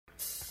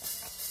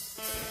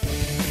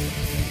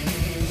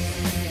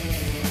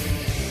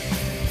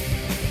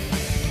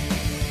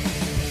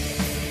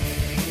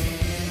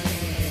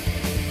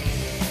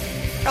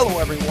Hello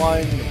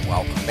everyone,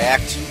 welcome back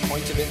to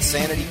Point of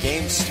Insanity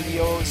Game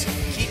Studios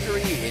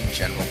Geekery in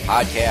General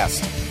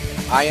podcast.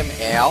 I am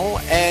Al,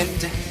 and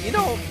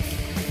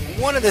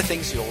one of the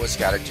things you always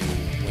got to do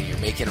when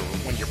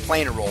you're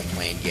playing a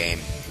role-playing game,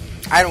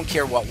 I don't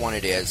care what one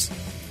it is,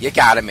 you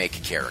got to make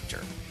a character.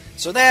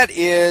 So that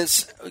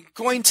is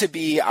going to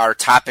be our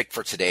topic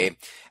for today,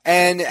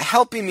 and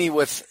helping me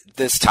with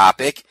this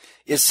topic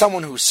is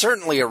someone who's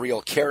certainly a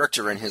real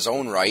character in his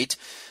own right,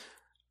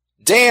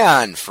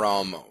 Dan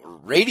from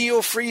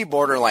Radio Free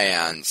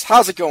Borderlands.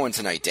 How's it going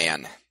tonight,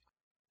 Dan?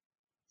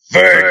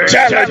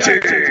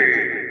 Fatality!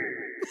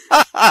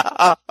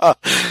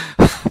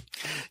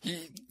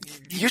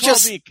 You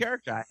just be a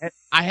character.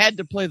 I had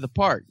to play the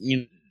part.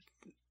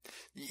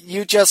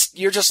 You're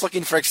just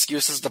looking for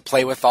excuses to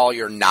play with all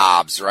your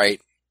knobs,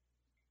 right?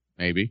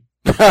 Maybe.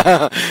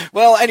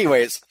 Well,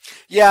 anyways,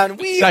 yeah,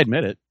 and I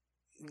admit it.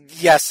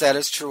 Yes, that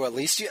is true. At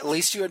least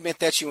you admit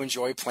that you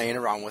enjoy playing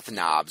around with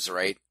knobs,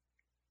 right?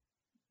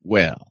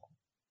 Well.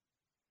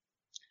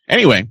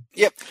 Anyway.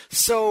 Yep.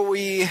 So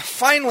we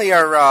finally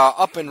are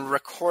up and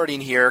recording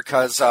here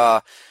because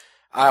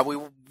we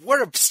would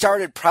have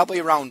started probably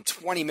around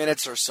 20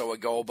 minutes or so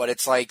ago, but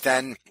it's like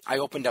then I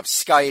opened up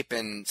Skype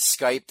and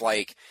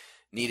Skype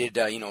needed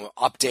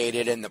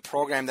updated, and the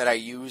program that I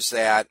use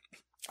to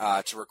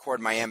record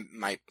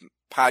my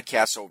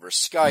podcast over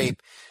Skype,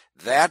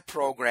 that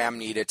program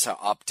needed to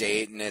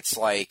update, and it's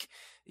like,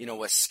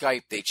 with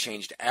Skype, they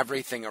changed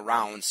everything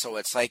around, so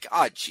it's like,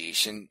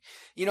 geesh, and,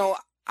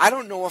 I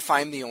don't know if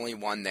I'm the only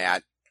one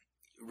that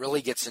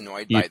really gets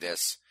annoyed by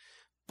this,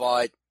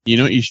 but... You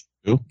know what you should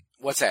do?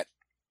 What's that?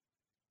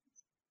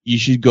 You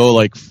should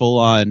go, full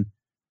on,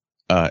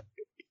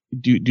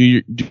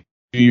 do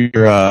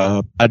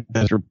your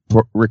podcast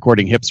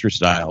recording hipster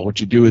style. What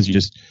you do is you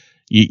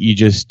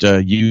just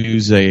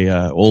use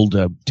a old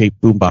tape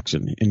boombox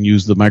and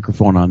use the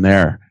microphone on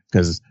there,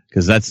 because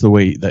that's the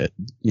way that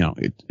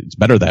it's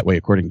better that way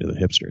according to the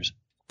hipsters.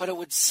 But it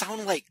would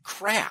sound like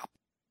crap.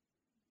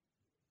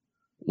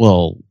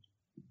 Well,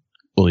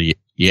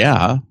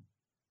 yeah,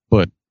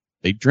 but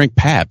they drink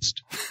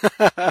Pabst.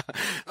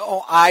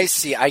 Oh, I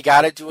see. I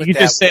got to do it. You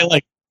that just way.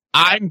 say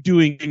I'm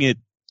doing it.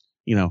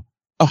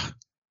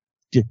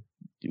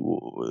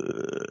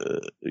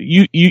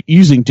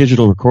 Using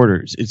digital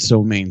recorders, it's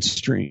so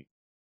mainstream.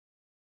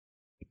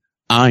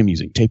 I'm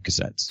using tape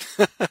cassettes.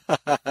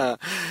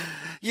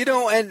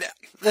 And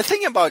the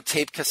thing about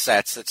tape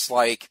cassettes, it's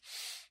like,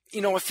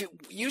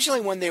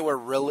 usually when they were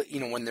really,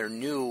 when they're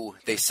new,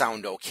 they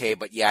sound okay.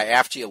 But yeah,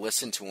 after you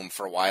listen to them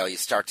for a while, you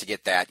start to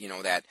get that,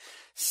 that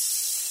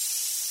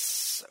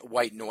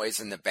white noise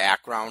in the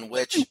background,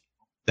 which...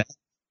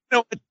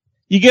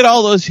 You get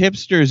all those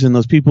hipsters and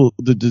those people,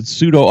 the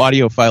pseudo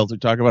audiophiles who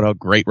talk about how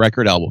great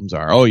record albums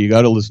are. Oh, you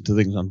got to listen to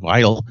things on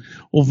vinyl.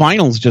 Well,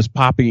 vinyl's just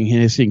popping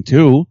and hissing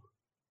too.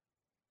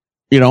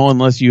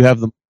 Unless you have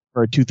them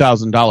for a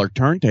 $2,000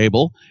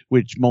 turntable,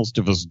 which most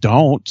of us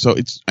don't. So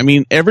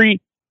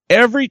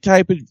every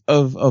type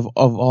of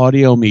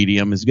audio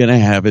medium is going to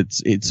have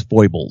its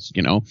foibles.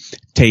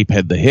 Tape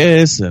had the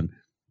hiss, and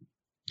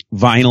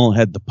vinyl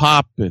had the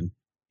pop, and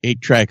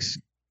 8-tracks.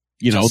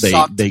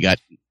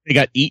 They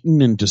got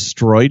eaten and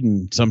destroyed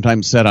and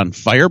sometimes set on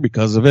fire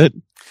because of it.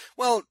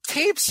 Well,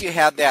 tapes, you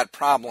had that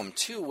problem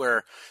too,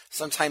 where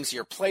sometimes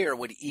your player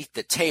would eat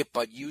the tape,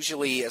 but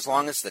usually as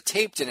long as the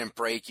tape didn't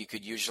break, you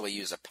could usually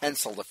use a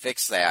pencil to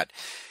fix that.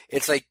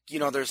 It's like,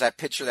 there's that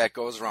picture that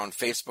goes around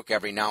Facebook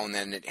every now and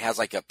then. It has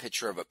a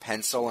picture of a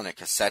pencil and a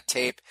cassette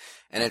tape,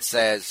 and it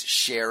says,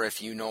 share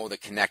if you know the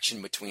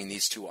connection between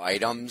these two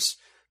items.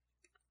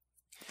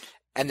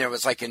 And there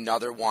was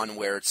another one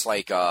where it's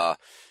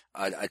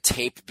a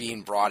tape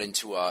being brought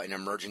into an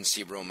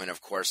emergency room, and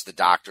of course the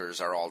doctors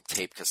are all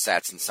tape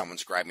cassettes, and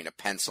someone's grabbing a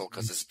pencil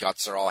because his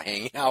guts are all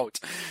hanging out.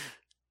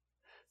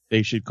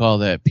 They should call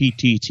that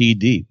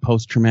PTTD,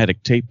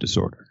 post-traumatic tape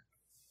disorder.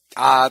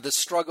 The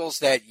struggles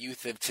that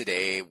youth of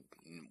today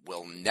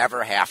will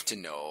never have to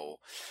know,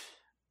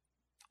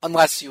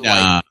 unless you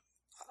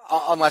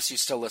unless you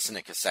still listen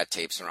to cassette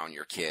tapes around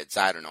your kids.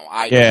 I don't know.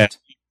 I don't. Let's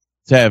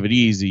have it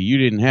easy. You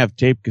didn't have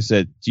tape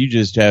cassettes. You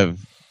just have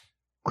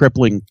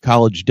crippling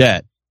college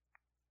debt.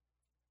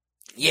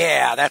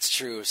 Yeah, that's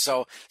true.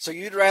 So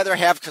you'd rather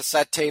have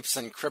cassette tapes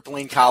than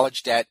crippling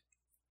college debt?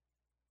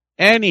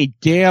 Any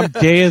damn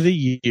day of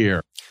the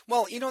year.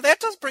 Well, that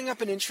does bring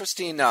up an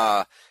interesting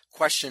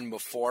question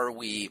before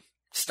we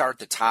start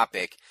the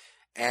topic.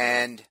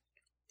 And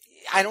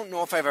I don't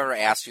know if I've ever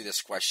asked you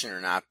this question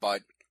or not,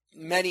 but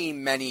many,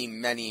 many,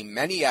 many,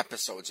 many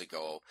episodes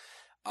ago,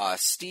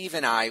 Steve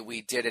and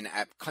we did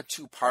a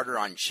two-parter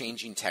on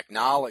changing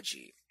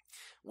technology,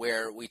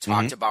 where we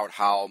talked about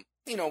how,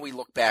 we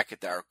look back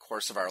at our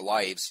course of our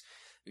lives,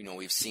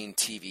 we've seen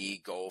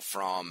TV go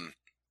from,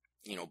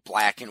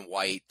 black and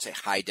white to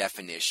high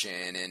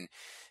definition, and,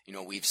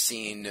 we've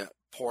seen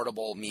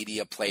portable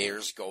media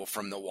players go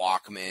from the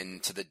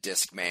Walkman to the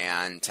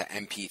Discman to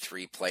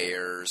MP3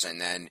 players,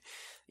 and then,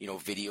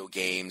 video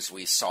games,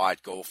 we saw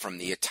it go from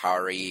the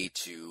Atari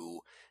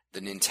to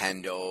the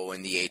Nintendo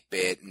and the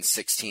 8-bit and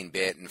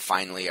 16-bit and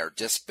finally our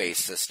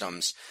disk-based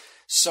systems.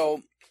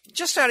 So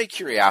just out of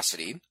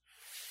curiosity,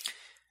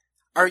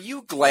 are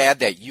you glad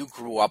that you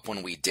grew up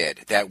when we did,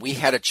 that we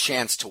had a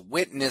chance to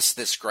witness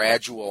this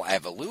gradual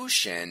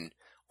evolution,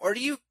 or do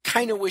you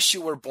kind of wish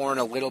you were born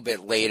a little bit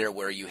later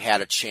where you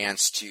had a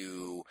chance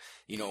to,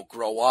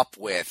 grow up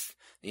with,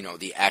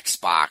 the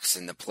Xbox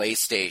and the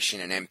PlayStation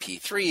and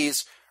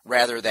MP3s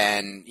rather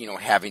than,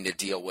 having to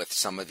deal with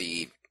some of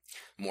the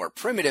more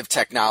primitive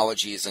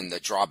technologies and the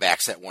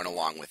drawbacks that went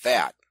along with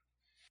that?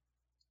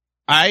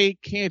 I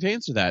can't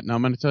answer that, and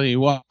I'm going to tell you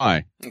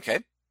why. Okay.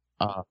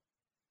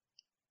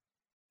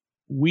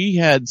 We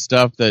had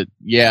stuff that,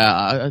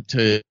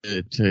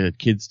 to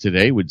kids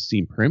today would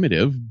seem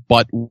primitive,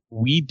 but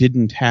we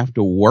didn't have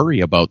to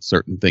worry about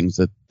certain things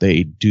that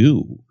they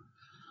do.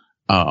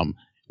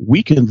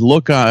 We can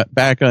look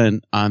back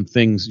on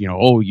things,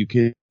 you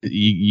could,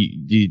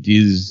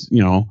 these,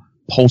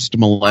 post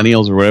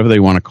millennials or whatever they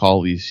want to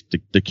call these,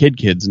 the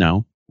kids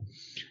now.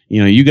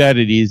 You got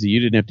it easy. You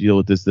didn't have to deal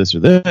with this or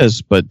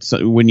this, but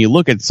when you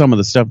look at some of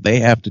the stuff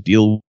they have to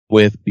deal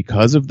with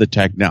because of the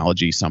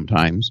technology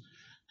sometimes,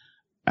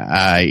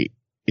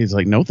 it's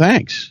like, no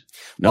thanks.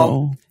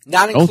 No.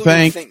 Not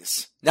including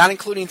thanks. Not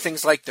including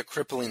things like the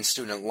crippling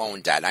student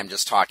loan debt. I'm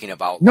just talking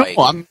about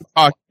I'm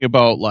talking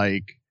about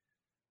like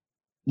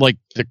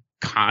the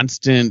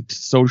constant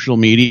social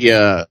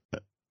media,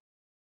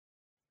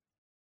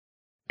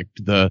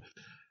 the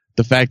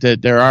fact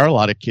that there are a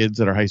lot of kids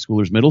that are high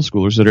schoolers, middle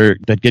schoolers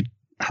that get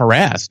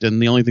harassed,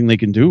 and the only thing they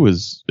can do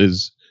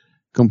is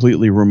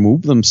completely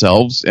remove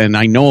themselves. And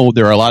I know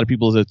there are a lot of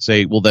people that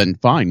say, well, then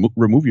fine,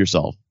 remove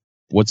yourself.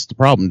 What's the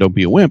problem? Don't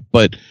be a wimp.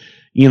 But,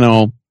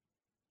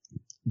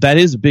 that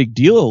is a big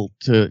deal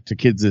to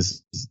kids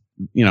this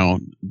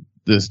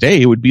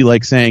day. It would be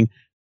like saying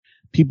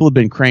people have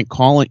been crank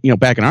calling,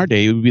 back in our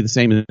day, it would be the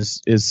same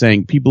as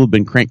saying people have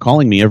been crank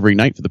calling me every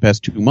night for the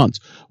past 2 months.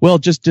 Well,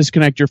 just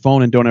disconnect your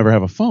phone and don't ever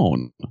have a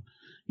phone,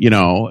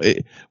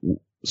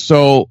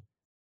 So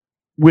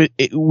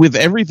with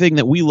everything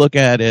that we look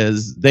at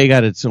as they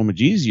got it so much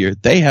easier,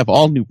 they have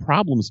all new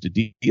problems to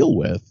deal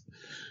with.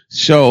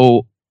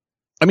 So,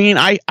 I mean,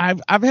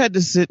 I've had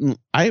to sit and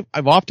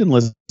I've often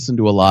listened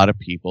to a lot of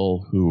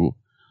people who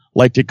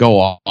like to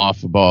go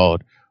off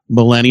about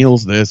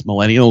millennials this,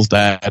 millennials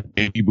that,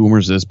 baby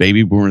boomers this,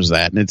 baby boomers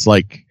that, and it's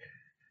like,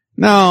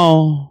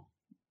 no.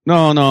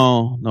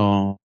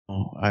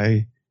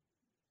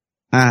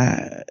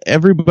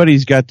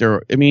 Everybody's got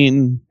their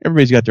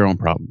own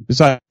problem.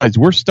 Besides,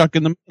 we're stuck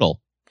in the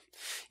middle.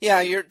 Yeah,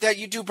 you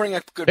do bring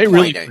a good point. They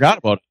really forgot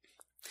about it.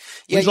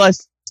 Yeah, when's the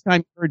last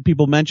time you heard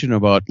people mention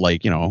about,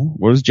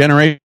 what does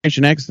Generation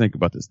X think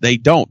about this? They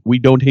don't. We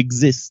don't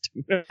exist.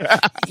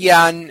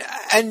 Yeah,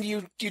 and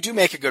you do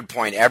make a good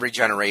point. Every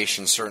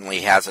generation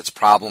certainly has its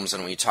problems,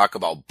 and when you talk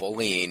about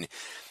bullying,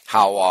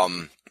 how,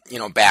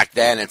 back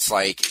then it's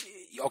like,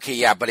 okay,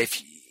 yeah, but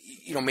if,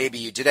 maybe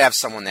you did have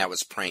someone that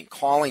was prank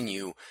calling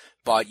you,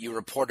 but you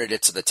reported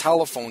it to the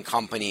telephone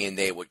company and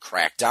they would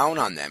crack down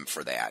on them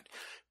for that.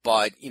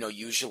 But,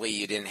 usually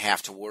you didn't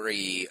have to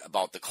worry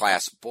about the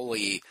class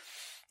bully,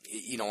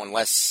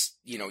 unless,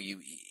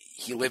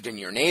 he lived in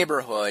your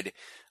neighborhood,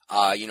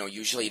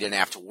 usually you didn't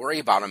have to worry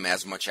about him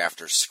as much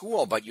after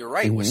school. But you're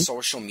right, with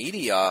social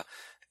media,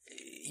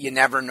 you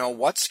never know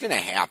what's going to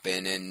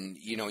happen. And,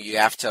 you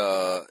have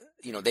to,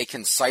 they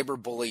can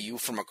cyberbully you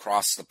from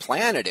across the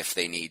planet if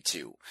they need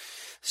to.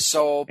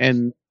 So.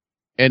 And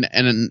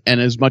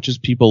as much as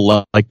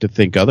people like to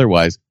think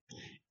otherwise,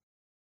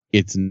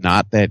 it's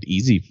not that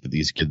easy for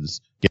these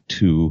kids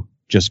to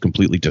just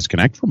completely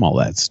disconnect from all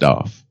that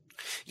stuff.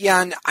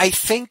 Yeah, and I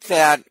think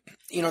that,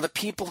 the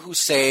people who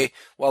say,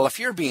 well, if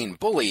you're being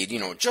bullied,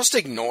 just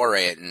ignore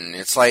it. And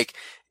it's like,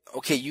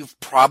 okay, you've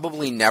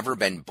probably never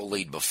been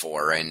bullied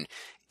before. And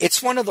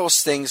it's one of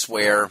those things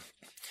where,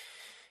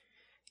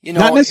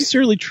 not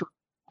necessarily true.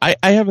 I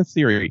have a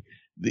theory.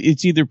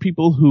 It's either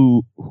people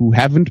who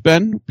haven't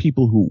been,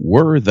 people who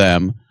were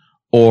them,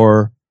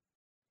 or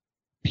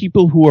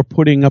people who are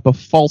putting up a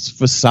false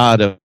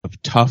facade of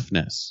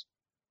toughness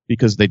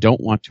because they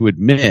don't want to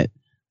admit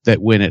that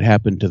when it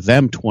happened to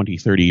them 20,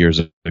 30 years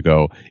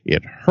ago,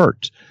 it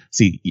hurt.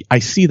 See, I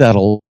see that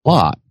a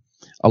lot.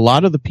 A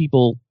lot of the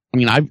people,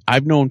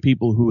 I've known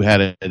people who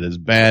had it as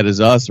bad as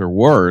us or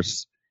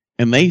worse,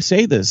 and they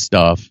say this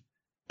stuff,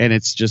 and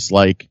it's just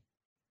like,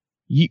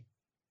 you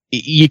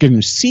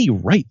can see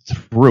right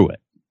through it.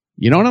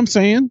 You know what I'm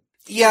saying?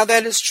 Yeah,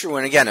 that is true.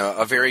 And again,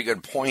 a very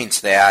good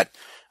point that,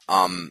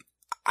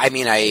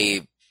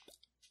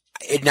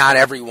 not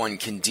everyone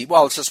can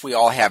it's just we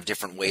all have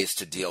different ways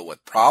to deal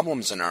with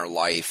problems in our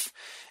life.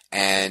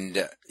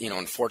 And,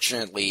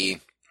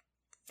 unfortunately,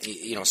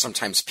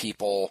 sometimes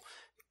people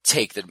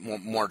take the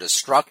more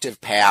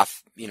destructive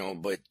path,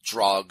 with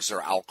drugs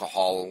or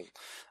alcohol,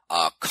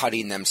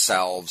 cutting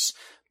themselves.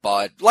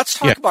 But let's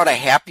talk about a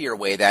happier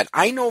way that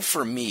I know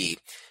for me,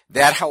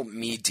 that helped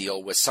me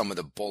deal with some of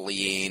the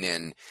bullying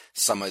and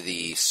some of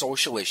the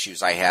social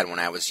issues I had when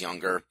I was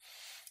younger.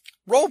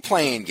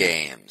 Role-playing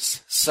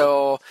games.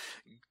 So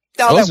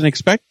I wasn't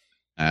expecting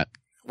that.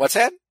 What's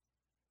that?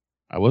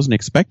 I wasn't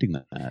expecting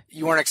that.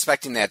 You weren't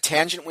expecting that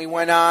tangent we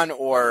went on,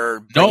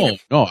 or no,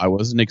 I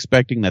wasn't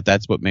expecting that.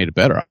 That's what made it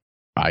better.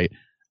 I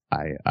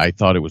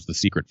thought it was the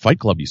secret Fight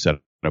Club you set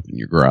up in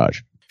your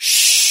garage.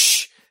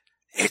 Shh!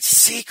 It's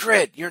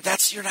secret. You're not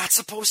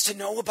supposed to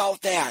know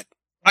about that.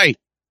 Right.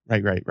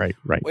 Wait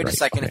a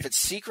second. Okay. If it's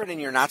secret and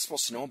you're not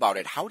supposed to know about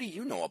it, how do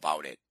you know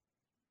about it?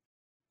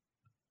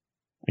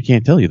 I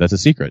can't tell you. That's a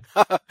secret.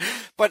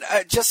 But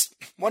just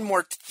one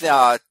more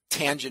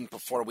tangent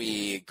before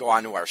we go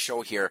on to our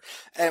show here.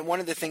 And one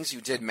of the things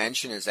you did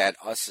mention is that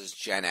us as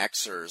Gen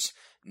Xers,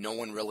 no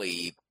one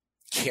really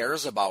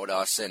cares about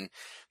us. And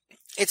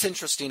it's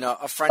interesting.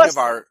 A friend of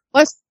our...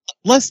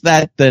 Less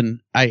that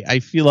than I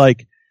feel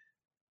like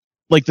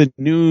the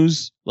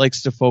news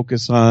likes to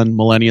focus on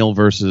millennial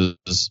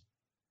versus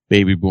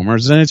baby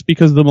boomers. And it's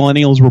because the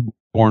millennials were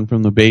born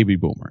from the baby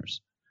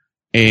boomers.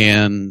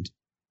 And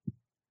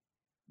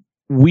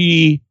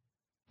we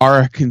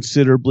are a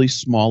considerably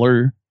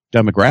smaller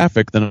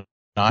demographic than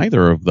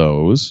either of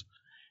those.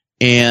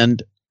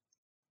 And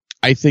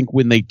I think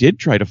when they did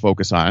try to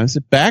focus on us,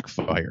 it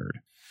backfired.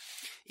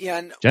 Yeah,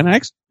 and Gen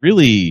X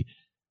really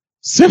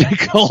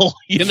cynical,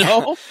 you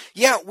know?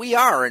 Yeah, we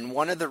are. And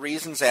one of the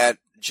reasons that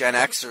Gen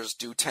Xers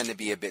do tend to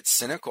be a bit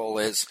cynical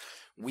is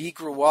we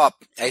grew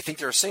up, I think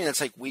they're saying it's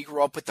like we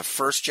grew up with the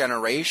first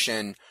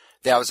generation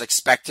that was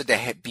expected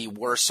to be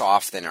worse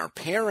off than our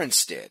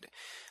parents did.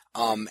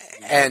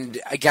 And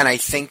again, I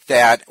think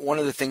that one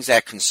of the things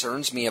that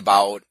concerns me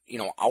about,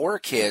 our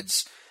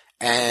kids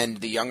and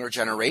the younger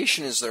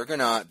generation is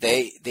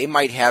they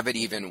might have it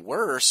even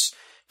worse.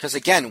 Because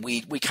again,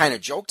 we kind of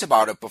joked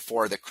about it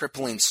before, the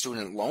crippling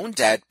student loan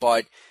debt,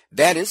 but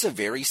that is a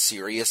very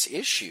serious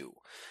issue.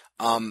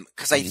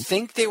 Because I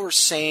think they were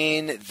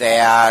saying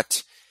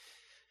that,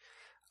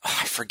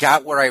 I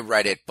forgot where I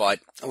read it, but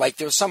like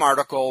there was some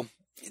article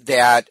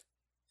that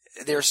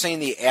they're saying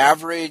the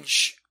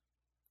average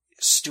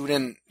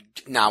student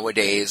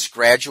nowadays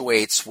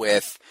graduates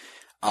with,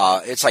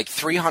 it's like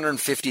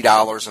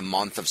 $350 a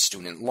month of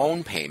student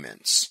loan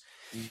payments.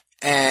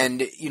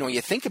 And,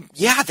 you think,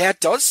 that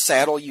does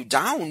saddle you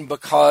down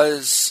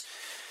because,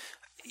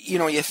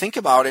 you think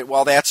about it,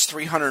 well, that's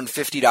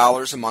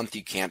 $350 a month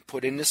you can't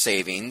put into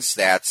savings.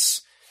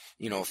 That's,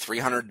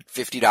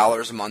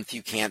 $350 a month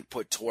you can't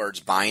put towards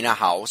buying a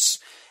house.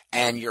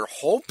 And you're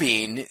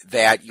hoping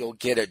that you'll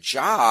get a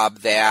job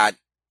that,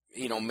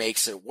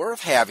 makes it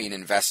worth having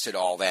invested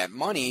all that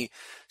money.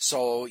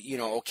 So,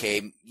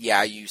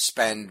 you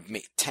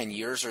spend 10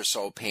 years or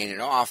so paying it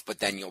off, but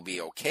then you'll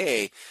be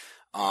okay.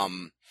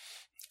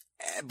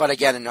 But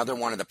again, another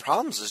one of the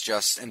problems is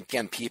just, and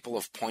again, people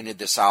have pointed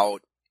this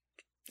out,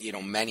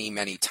 many,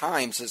 many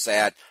times, is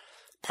that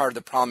part of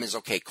the problem is,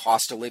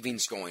 cost of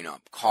living's going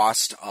up. The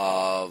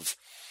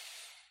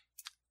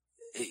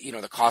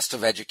cost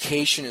of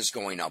education is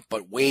going up,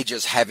 but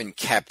wages haven't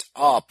kept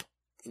up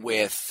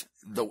with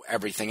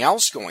everything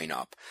else going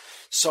up.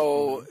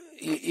 So,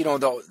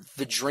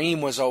 the dream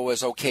was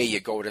always,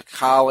 you go to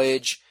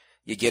college,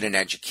 you get an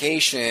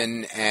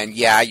education, and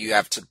you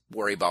have to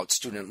worry about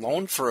student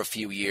loan for a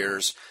few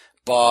years,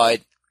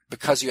 but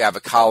because you have a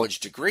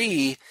college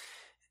degree,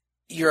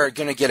 you're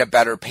going to get a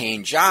better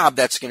paying job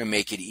that's going to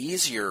make it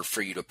easier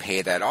for you to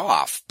pay that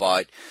off.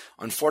 But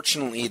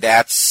unfortunately,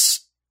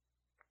 that's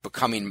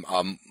becoming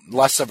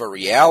less of a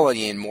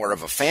reality and more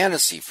of a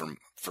fantasy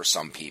for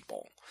some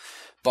people.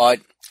 But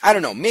I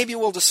don't know, maybe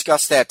we'll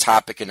discuss that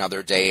topic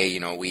another day,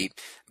 we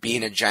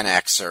being a Gen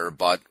Xer,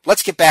 but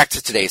let's get back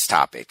to today's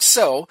topic.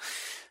 So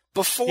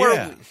before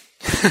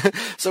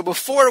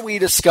we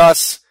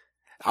discuss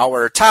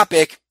our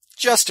topic,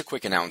 just a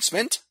quick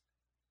announcement.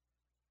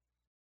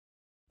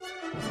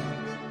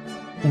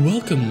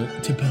 Welcome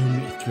to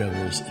Bone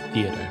Throwers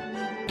Theater.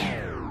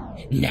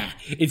 Nah,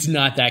 it's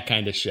not that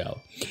kind of show.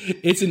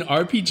 It's an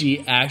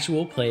RPG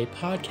actual play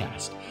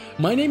podcast.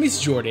 My name is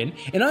Jordan,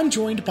 and I'm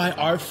joined by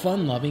our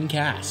fun-loving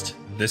cast.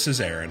 This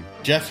is Aaron.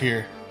 Jeff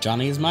here.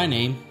 Johnny is my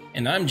name.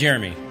 And I'm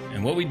Jeremy.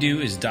 And what we do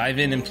is dive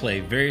in and play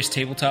various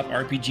tabletop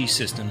RPG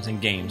systems and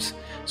games,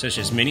 such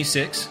as Mini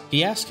 6,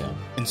 Fiasco,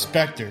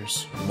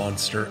 Inspectors,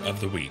 Monster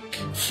of the Week,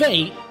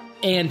 Fate,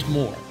 and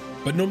more.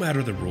 But no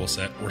matter the rule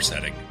set or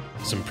setting,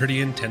 some pretty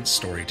intense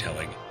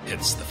storytelling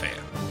hits the fan.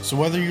 So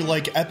whether you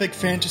like epic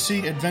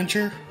fantasy,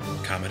 adventure,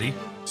 comedy,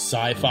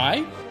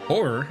 sci-fi,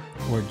 horror,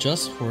 or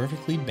just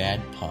horrifically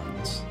bad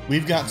puns,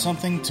 we've got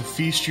something to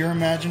feast your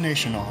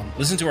imagination on.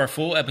 Listen to our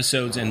full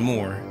episodes and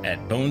more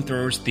at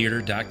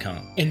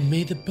bonethrowerstheater.com. And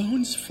may the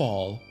bones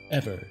fall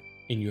ever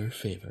in your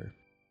favor.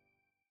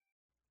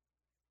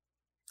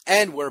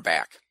 And we're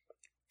back.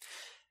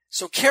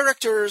 So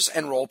characters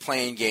and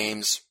role-playing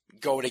games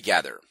go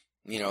together.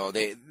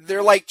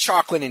 They're like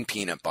chocolate and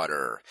peanut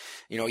butter.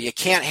 You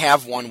can't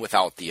have one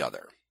without the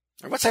other.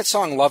 Or what's that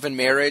song, Love and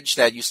Marriage,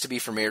 that used to be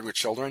for Married with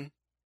Children?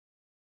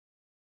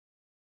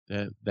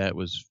 That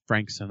was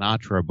Frank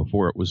Sinatra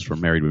before it was for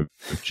Married with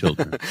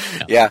Children.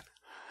 Yeah.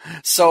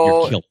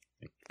 So,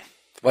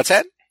 what's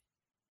that?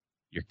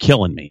 You're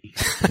killing me.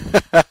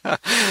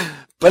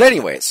 But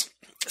anyways,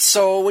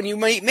 So when you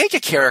make a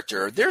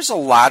character, there's a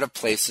lot of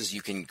places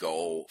you can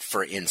go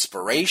for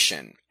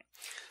inspiration.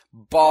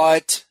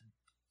 But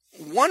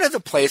one of the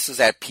places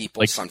that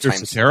people like sometimes...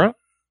 Peter Cetera?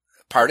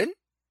 Pardon?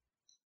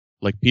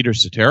 Like Peter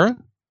Cetera?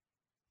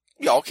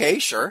 Yeah, okay,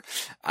 sure.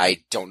 I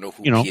don't know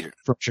who Peter...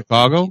 from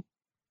Chicago?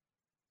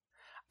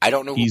 I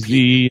don't know who He's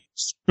the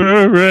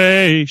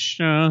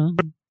inspiration.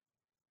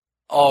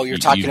 Oh, you're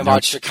talking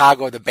about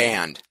Chicago, the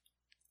band.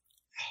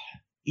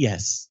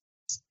 Yes.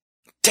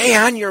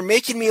 Dan, you're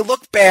making me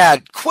look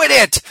bad. Quit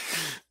it!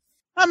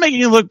 I'm making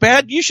you look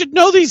bad. You should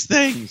know these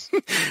things.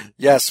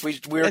 Yes, we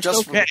were That's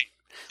just... okay.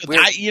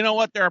 You know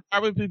what? There are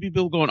probably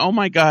people going, oh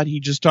my God, he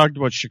just talked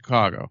about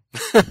Chicago.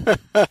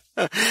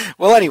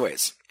 Well,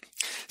 anyways.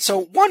 So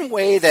one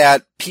way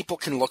that people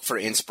can look for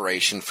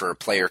inspiration for a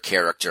player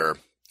character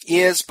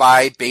is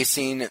by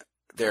basing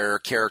their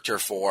character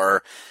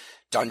for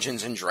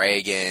Dungeons and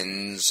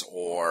Dragons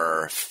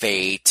or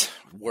Fate,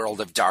 World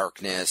of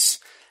Darkness,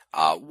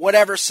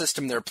 whatever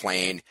system they're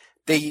playing.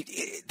 They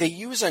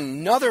use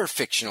another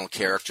fictional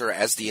character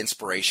as the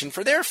inspiration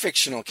for their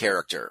fictional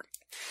character.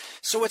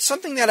 So it's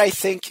something that I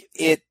think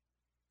it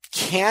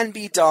can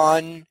be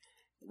done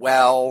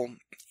well.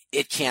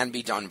 It can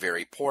be done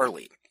very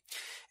poorly.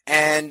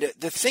 And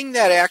the thing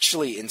that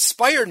actually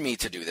inspired me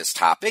to do this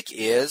topic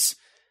is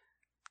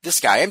this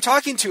guy I'm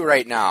talking to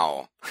right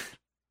now.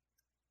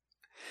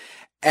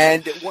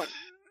 And what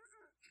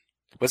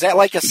was that,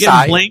 like a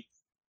sigh? Blamed?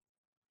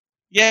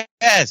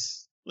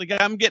 Yes. Like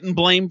I'm getting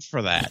blamed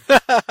for that.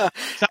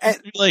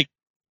 like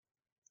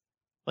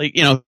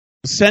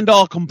send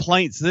all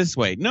complaints this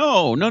way.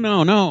 No.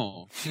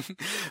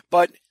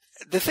 But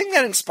the thing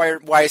that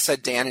inspired why I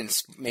said Dan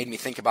and made me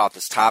think about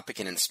this topic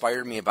and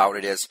inspired me about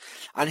it is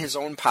on his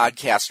own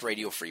podcast,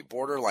 Radio Free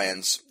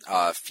Borderlands,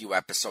 a few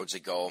episodes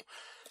ago,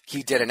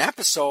 he did an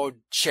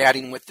episode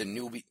chatting with the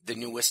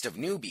newest of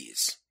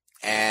newbies.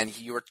 And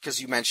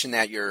because you mentioned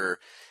that your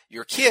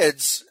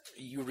kids,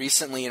 you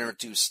recently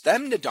introduced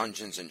them to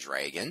Dungeons and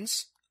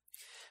Dragons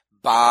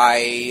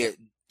by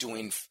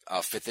doing a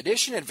 5th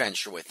edition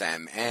adventure with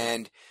them,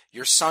 and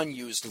your son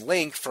used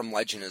Link from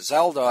Legend of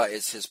Zelda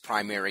as his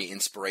primary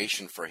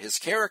inspiration for his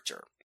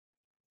character.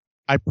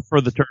 I prefer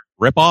the term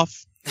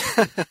rip-off.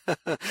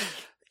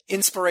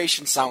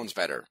 Inspiration sounds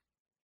better.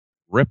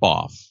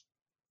 Rip-off.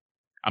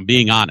 I'm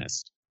being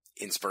honest.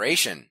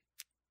 Inspiration.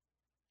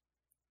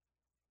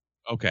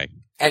 Okay.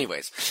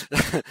 Anyways,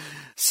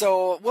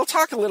 so we'll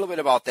talk a little bit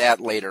about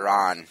that later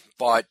on,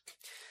 but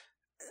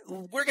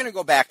we're going to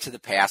go back to the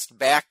past,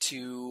 back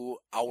to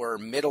our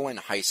middle and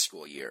high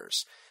school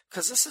years,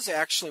 because this is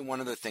actually one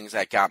of the things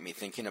that got me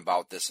thinking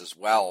about this as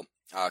well,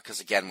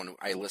 because again, when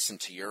I listened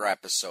to your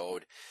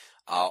episode,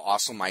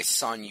 also my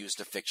son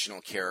used a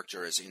fictional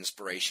character as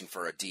inspiration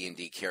for a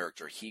D&D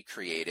character he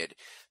created,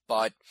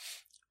 but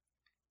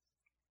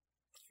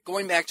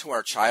going back to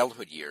our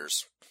childhood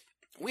years,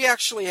 we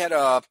actually had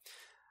a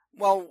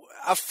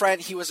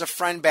friend. He was a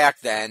friend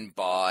back then,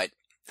 but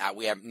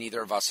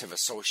neither of us have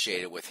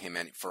associated with him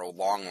for a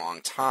long,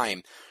 long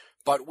time.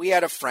 But we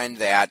had a friend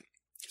that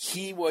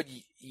he would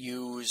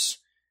use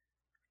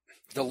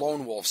the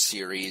Lone Wolf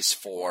series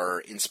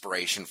for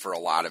inspiration for a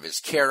lot of his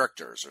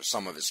characters, or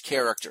some of his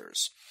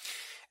characters.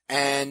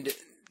 And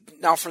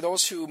now, for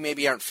those who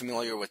maybe aren't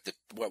familiar with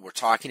what we're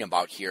talking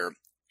about here,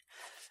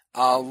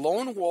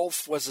 Lone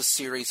Wolf was a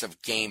series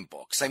of game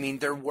books. I mean,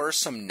 there were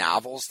some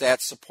novels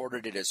that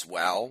supported it as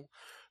well,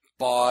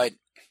 but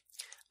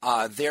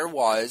there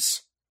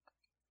was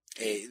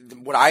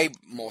what I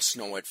most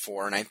know it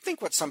for, and I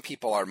think what some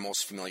people are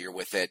most familiar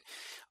with it,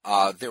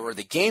 there were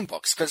the game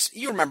books, because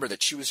you remember the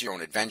Choose Your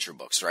Own Adventure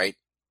books, right?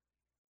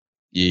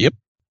 Yep.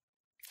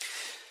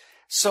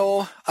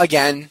 So,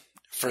 again,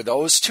 for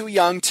those too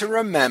young to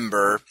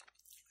remember,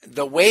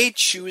 the way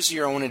Choose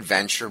Your Own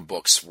Adventure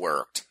books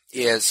worked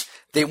is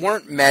they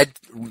weren't meant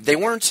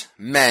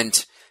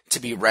to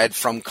be read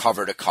from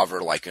cover to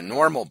cover like a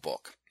normal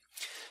book.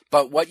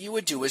 But what you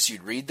would do is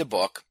you'd read the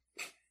book,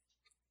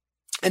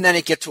 and then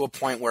it'd get to a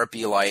point where it'd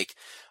be like,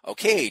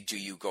 okay, do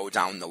you go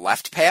down the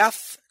left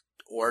path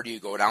or do you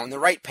go down the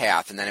right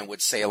path? And then it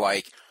would say,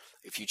 like,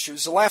 if you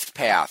choose the left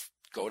path,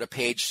 go to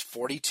page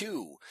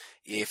 42.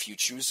 If you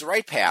choose the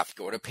right path,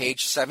 go to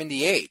page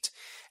 78.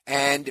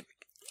 And,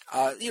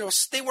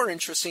 they were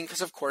interesting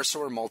because, of course,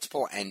 there were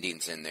multiple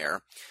endings in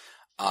there.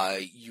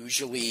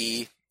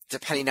 Usually,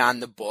 depending on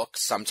the book,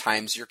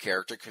 sometimes your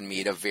character can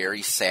meet a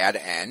very sad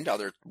end.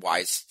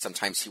 Otherwise,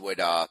 sometimes he would,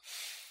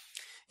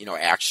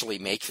 actually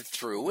make it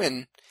through.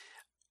 And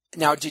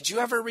now, did you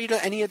ever read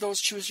any of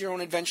those Choose Your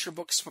Own Adventure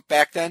books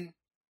back then?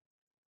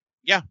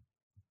 Yeah.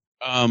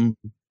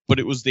 But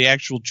it was the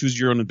actual Choose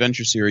Your Own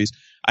Adventure series.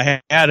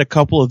 I had a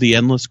couple of the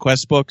Endless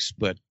Quest books,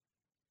 but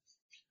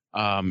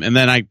and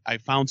then I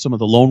found some of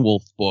the Lone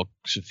Wolf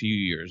books a few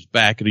years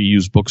back at a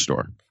used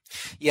bookstore.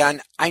 Yeah,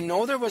 and I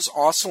know there was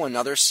also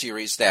another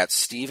series that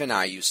Steve and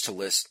I used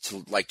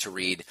to like to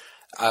read,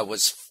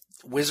 was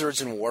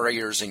Wizards and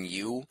Warriors and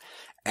You,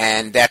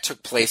 and that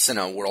took place in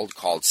a world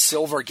called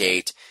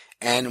Silvergate,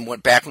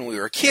 And back when we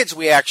were kids,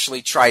 we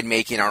actually tried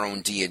making our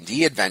own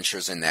D&D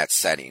adventures in that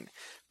setting.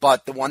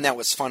 But the one that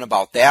was fun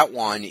about that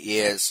one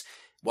is,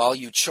 well,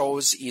 you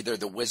chose either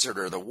the wizard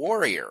or the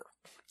warrior.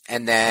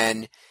 And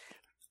then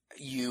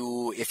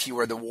if you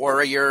were the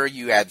warrior,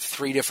 you had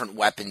 3 different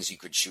weapons you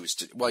could choose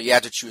you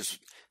had to choose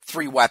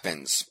 3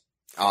 weapons.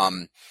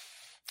 And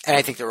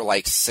I think there were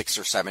like 6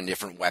 or 7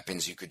 different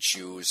weapons you could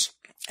choose.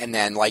 And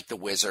then like the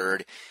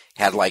wizard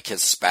had like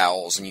his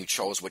spells, and you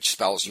chose which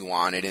spells you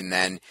wanted. And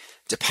then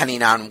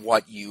depending on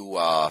what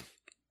what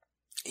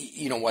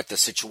the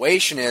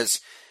situation is,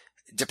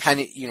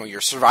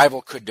 your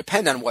survival could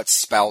depend on what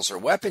spells or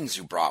weapons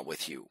you brought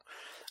with you.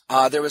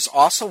 There was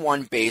also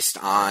one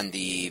based on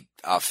the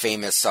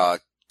famous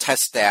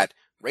test that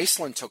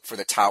Raceland took for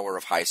the Tower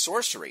of High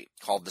Sorcery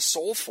called the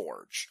Soul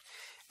Forge.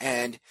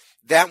 And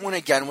that one,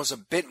 again, was a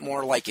bit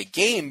more like a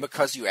game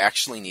because you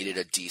actually needed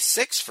a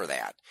D6 for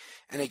that.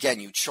 And again,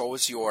 you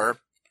chose your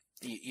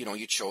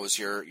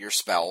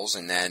spells.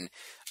 And then,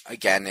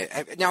 again,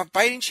 now,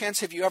 by any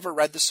chance, have you ever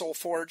read the Soul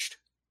Forged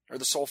or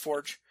the Soul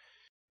Forge?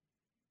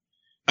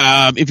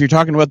 If you're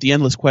talking about the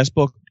Endless Quest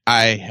book,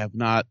 I have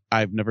not.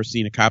 I've never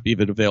seen a copy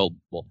of it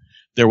available.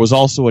 There was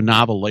also a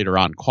novel later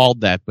on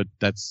called that, but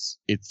it's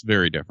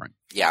very different.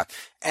 Yeah,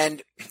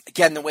 and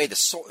again, I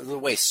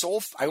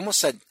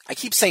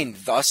keep saying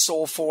the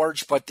Soul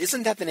Forge, but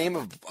isn't that the name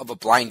of a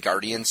Blind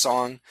Guardian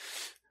song?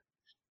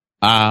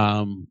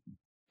 And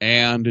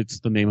it's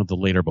the name of the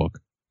later book.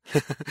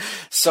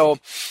 So,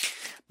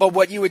 but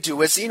what you would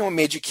do is, it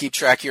made you keep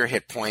track of your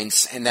hit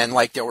points, and then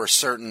like there were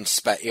certain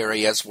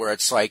areas where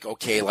it's like,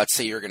 okay, let's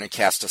say you're going to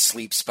cast a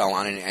sleep spell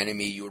on an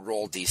enemy, you would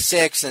roll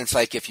D6, and it's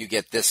like if you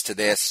get this to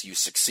this, you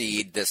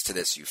succeed, this to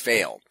this, you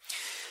fail.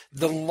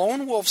 The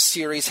Lone Wolf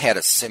series had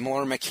a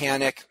similar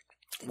mechanic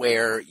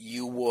where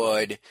you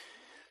would,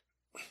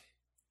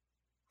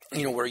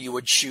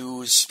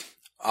 choose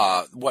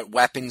what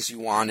weapons you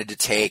wanted to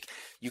take.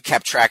 You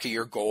kept track of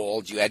your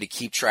gold. You had to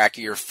keep track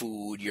of your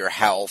food, your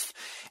health.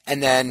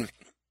 And then,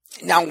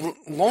 now,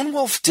 Lone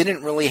Wolf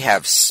didn't really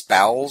have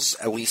spells,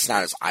 at least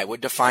not as I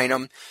would define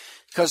them,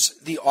 because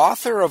the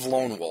author of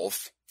Lone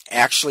Wolf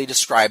actually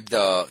described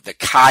the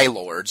Kai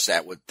Lords,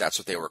 that's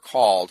what they were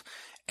called,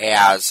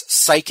 as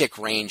psychic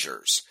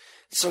rangers.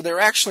 So they're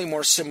actually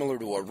more similar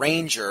to a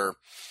ranger,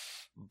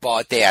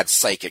 but they had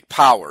psychic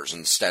powers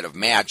instead of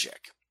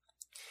magic.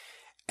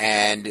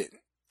 And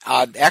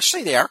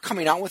actually, they are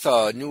coming out with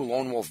a new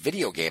Lone Wolf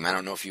video game. I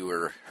don't know if you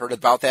heard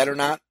about that or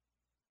not.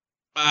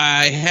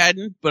 I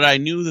hadn't, but I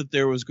knew that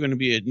there was going to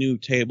be a new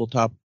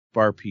tabletop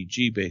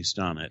RPG based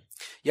on it.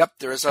 Yep,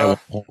 there is a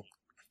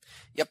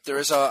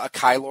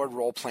Kai Lord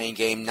role-playing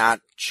game.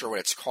 Not sure what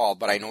it's called,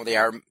 but I know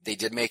they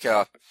did make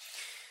a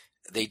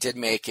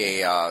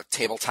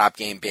tabletop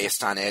game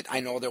based on it. I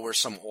know there were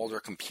some older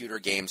computer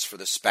games for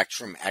the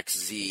Spectrum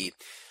XZ.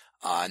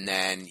 And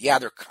then,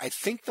 I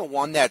think the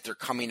one that they're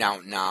coming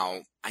out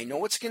now, I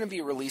know it's going to be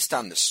released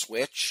on the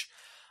Switch.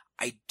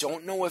 I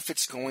don't know if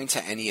it's going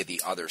to any of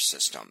the other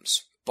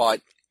systems.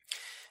 But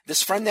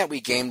this friend that we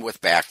gamed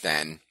with back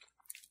then,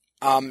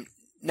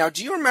 now,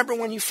 do you remember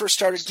when you first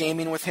started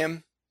gaming with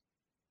him?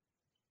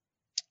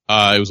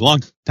 It was a long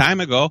time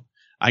ago.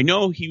 I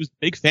know he was a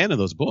big fan of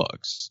those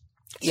books.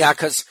 Yeah,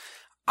 because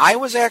I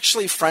was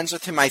actually friends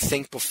with him, I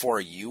think,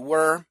 before you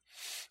were.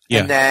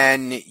 Yeah. And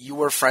then you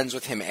were friends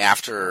with him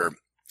after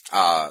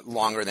a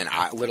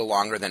little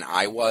longer than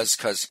I was,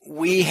 because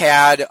we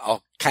had a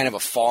kind of a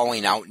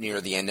falling out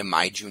near the end of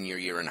my junior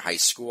year in high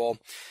school.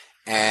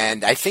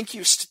 And I think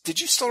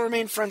did you still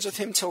remain friends with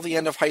him till the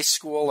end of high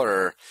school,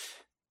 or?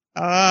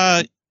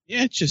 Yeah,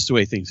 it's just the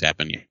way things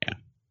happen. Yeah.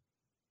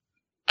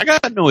 I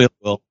got no ill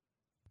will.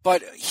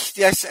 But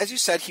yes, as you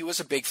said, he was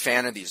a big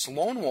fan of these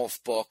Lone Wolf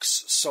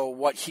books. So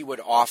what he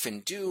would often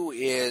do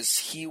is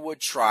he would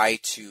try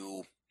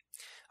to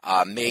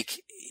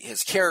make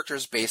his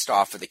characters based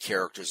off of the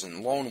characters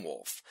in Lone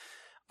Wolf.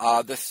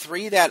 The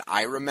 3 that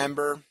I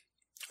remember,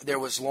 there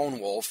was Lone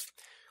Wolf,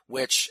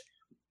 which,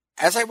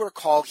 as I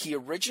recall, he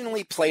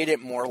originally played it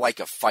more like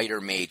a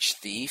fighter mage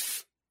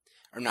thief.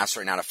 Not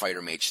a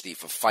fighter mage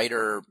thief, I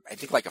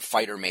think like a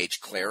fighter mage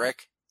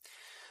cleric.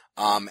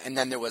 And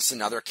then there was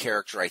another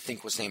character, I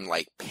think was named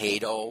like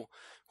Pado,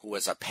 who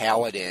was a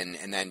paladin,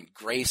 and then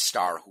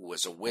Greystar, who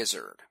was a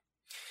wizard.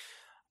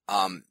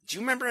 Do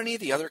you remember any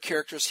of the other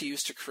characters he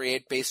used to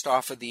create based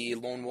off of the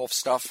Lone Wolf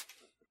stuff?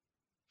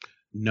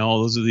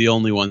 No, those are the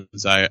only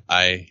ones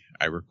I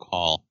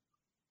recall.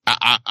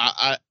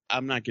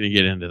 I'm not going to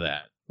get into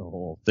that, the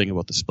whole thing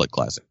about the split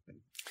classic thing.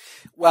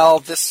 Well,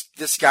 this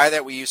guy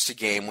that we used to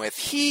game with,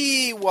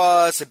 he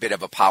was a bit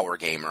of a power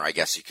gamer, I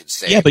guess you could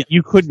say. Yeah, but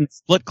you couldn't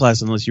split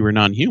class unless you were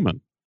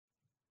non-human.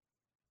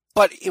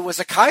 But it was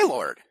a Kai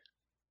Lord.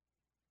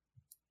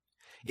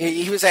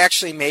 He was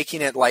actually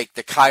making it like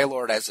the Kai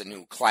Lord as a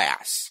new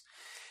class.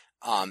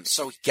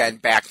 So again,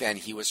 back then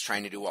he was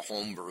trying to do a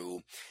homebrew.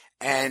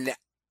 And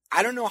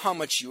I don't know how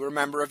much you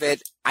remember of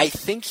it. I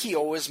think he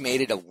always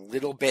made it a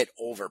little bit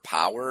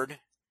overpowered.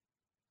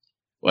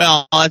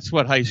 Well, that's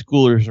what high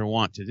schoolers are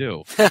want to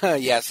do.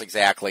 Yes,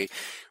 exactly.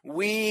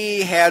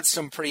 We had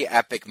some pretty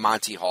epic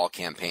Monty Hall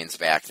campaigns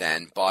back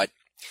then, but,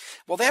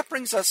 well, that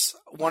brings us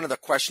one of the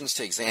questions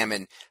to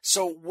examine.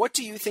 So what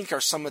do you think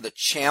are some of the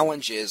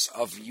challenges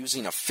of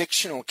using a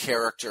fictional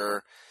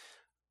character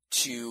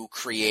to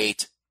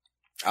create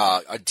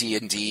a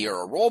D&D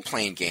or a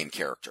role-playing game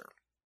character?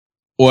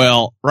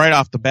 Well, right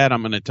off the bat,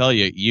 I'm going to tell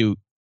you,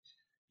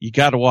 you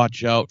got to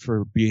watch out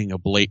for being a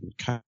blatant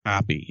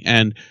copy.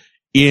 And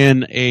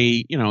in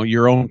a,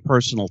 your own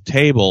personal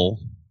table,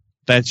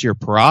 that's your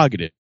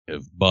prerogative.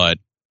 But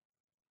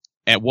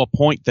at what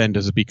point then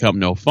does it become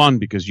no fun?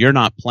 Because you're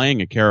not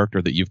playing a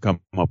character that you've come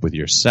up with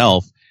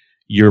yourself.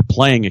 You're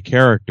playing a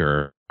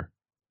character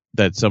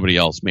that somebody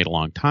else made a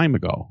long time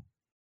ago.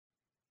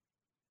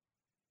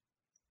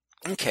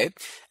 Okay.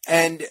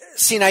 And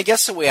see, and I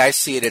guess the way I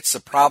see it, it's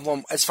a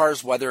problem as far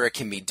as whether it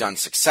can be done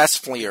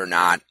successfully or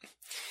not.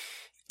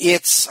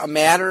 It's a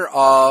matter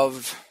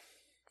of,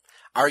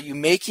 are you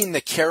making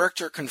the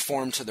character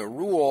conform to the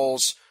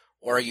rules,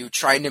 or are you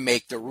trying to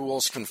make the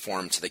rules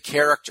conform to the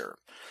character?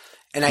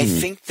 And I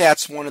think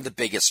that's one of the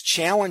biggest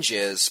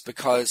challenges,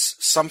 because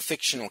some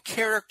fictional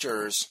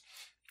characters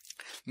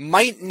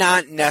might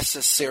not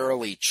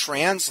necessarily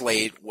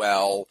translate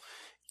well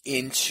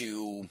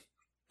into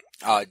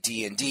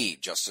D&D,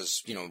 just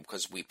as,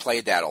 because we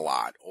played that a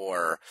lot,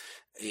 or,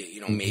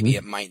 maybe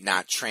it might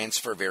not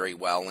transfer very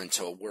well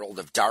into a World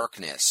of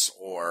Darkness,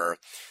 or,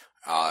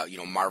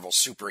 Marvel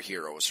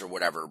superheroes, or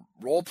whatever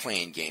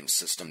role-playing game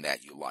system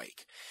that you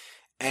like.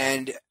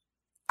 And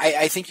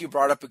I think you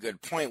brought up a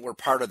good point, where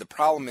part of the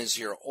problem is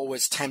you're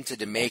always tempted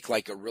to make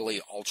like a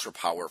really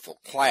ultra-powerful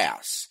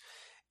class.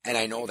 And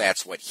I know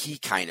that's what he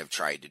kind of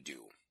tried to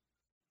do.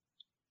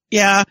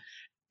 Yeah,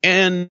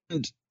 and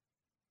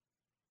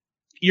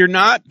you're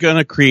not going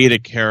to create a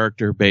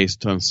character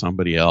based on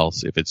somebody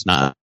else if it's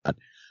not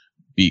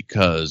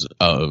because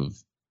of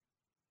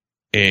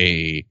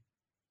an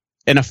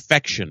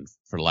affection,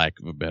 for lack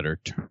of a better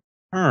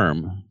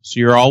term. So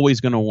you're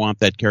always going to want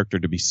that character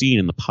to be seen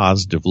in the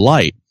positive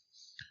light.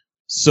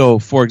 So,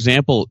 for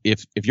example,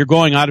 if you're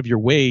going out of your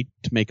way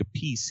to make a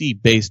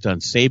PC based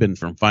on Sabin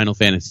from Final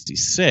Fantasy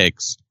VI,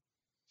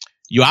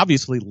 you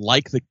obviously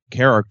like the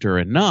character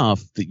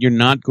enough that you're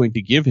not going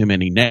to give him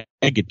any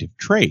negative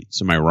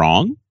traits. Am I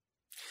wrong?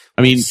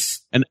 I mean,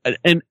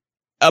 and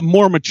a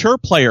more mature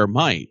player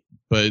might,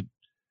 but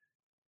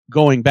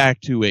going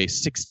back to a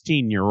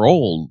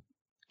 16-year-old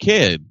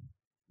kid,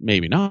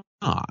 maybe not.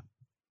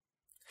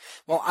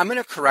 Well, I'm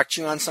going to correct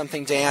you on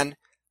something, Dan.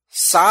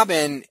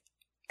 Sabin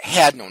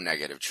had no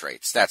negative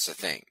traits. That's the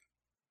thing.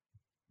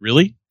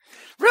 Really?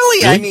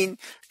 Really? I mean,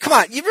 come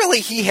on.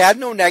 He had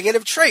no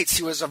negative traits.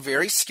 He was a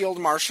very skilled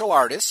martial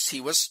artist.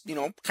 He was,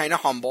 kind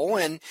of humble,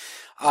 and,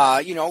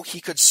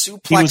 he could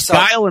suplex. He was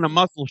Guile in a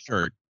muscle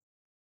shirt.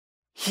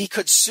 He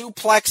could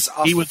suplex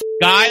a He was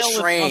Guile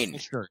train. in a muscle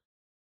shirt.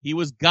 He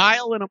was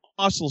Guile in a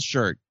muscle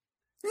shirt.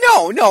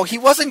 No, he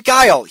wasn't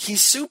Guile. He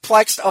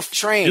suplexed a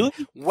train. Really?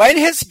 When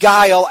has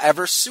Guile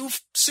ever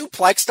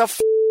suplexed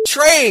a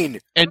train?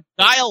 And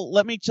Guile,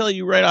 let me tell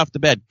you right off the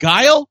bat,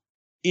 Guile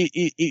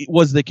it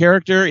was the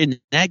character in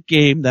that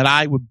game that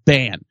I would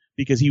ban,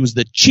 because he was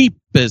the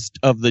cheapest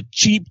of the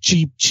cheap.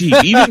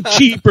 Even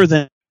cheaper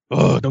than,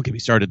 don't get me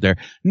started there.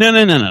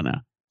 No.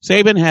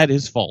 Sabin had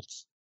his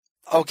faults.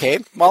 Okay,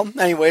 well,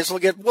 anyways,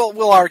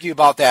 we'll argue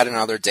about that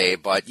another day,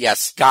 but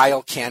yes,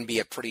 Guile can be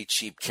a pretty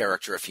cheap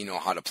character if you know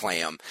how to play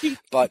him.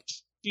 But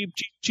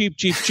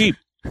cheap.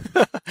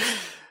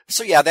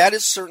 So yeah, that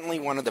is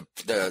certainly one of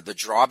the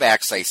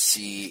drawbacks I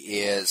see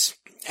is,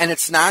 and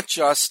it's not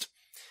just,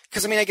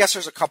 because I guess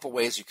there's a couple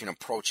ways you can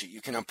approach it. You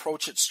can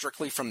approach it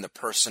strictly from the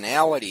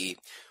personality,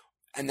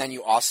 and then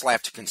you also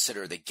have to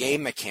consider the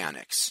game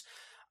mechanics.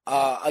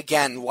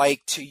 Again,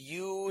 let's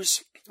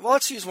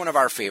use one of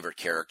our favorite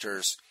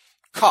characters,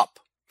 Kup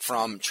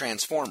from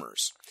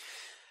Transformers.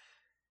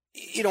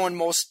 In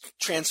most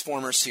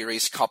Transformers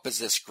series, Kup is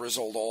this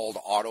grizzled old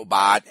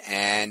Autobot,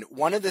 and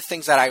one of the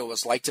things that I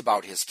always liked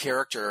about his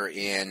character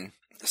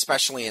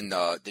especially in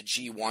the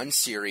G1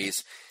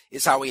 series,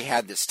 is how he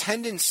had this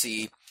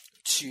tendency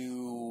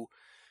to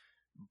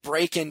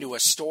break into a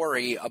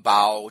story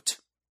about,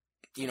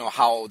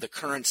 how the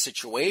current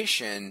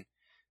situation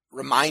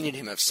reminded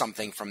him of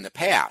something from the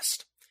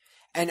past.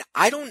 And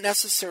I don't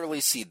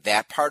necessarily see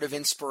that part of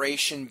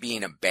inspiration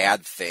being a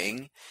bad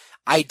thing.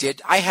 I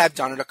have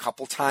done it a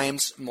couple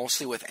times,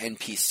 mostly with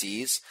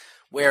NPCs,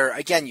 where,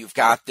 again, you've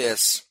got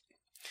this,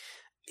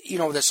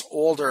 this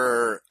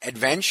older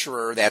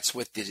adventurer that's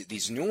with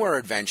these newer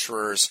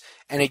adventurers,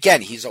 and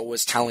again, he's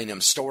always telling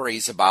them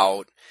stories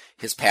about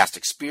his past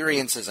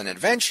experiences and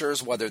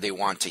adventures, whether they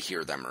want to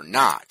hear them or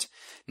not.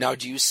 Now,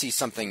 do you see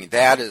something like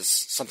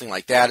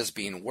that as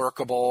being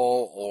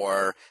workable,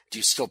 or do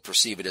you still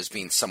perceive it as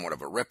being somewhat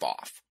of a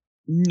ripoff?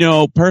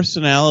 No,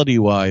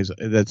 personality-wise,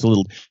 that's a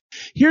little.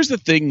 Here's the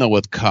thing, though,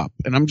 with Kup,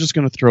 and I'm just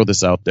going to throw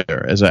this out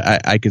there as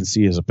I can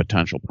see as a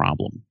potential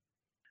problem.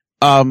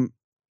 And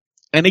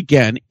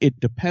again, it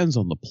depends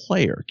on the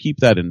player. Keep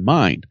that in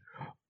mind.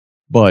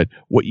 But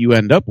what you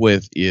end up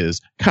with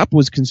is Cop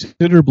was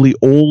considerably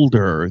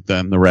older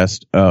than the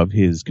rest of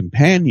his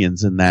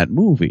companions in that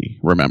movie,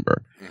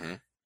 remember? Mm-hmm.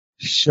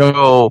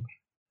 So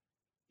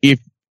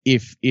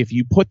if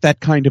you put that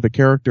kind of a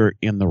character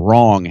in the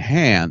wrong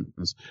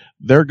hands,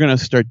 they're going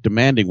to start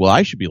demanding, well,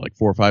 I should be like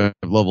 4 or 5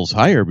 levels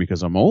higher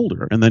because I'm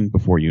older. And then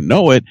before you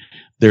know it,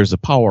 there's a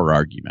power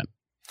argument.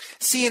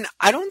 See, and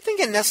I don't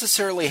think it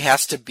necessarily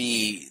has to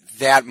be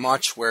that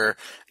much where,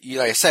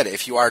 like I said,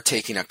 if you are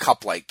taking a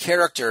Cup-like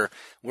character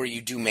where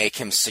you do make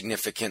him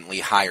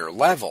significantly higher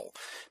level.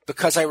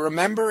 Because I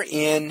remember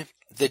in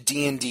the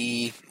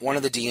D&D, one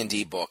of the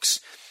D&D books,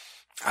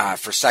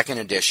 for second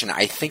edition,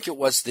 I think it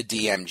was the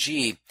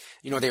DMG,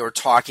 they were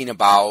talking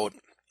about,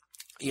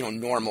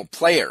 normal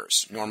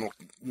players, normal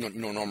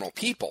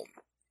people.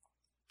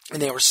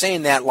 And they were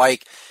saying that,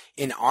 like,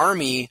 an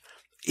army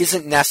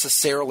isn't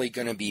necessarily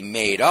going to be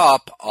made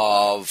up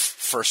of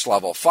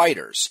first-level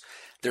fighters.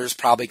 There's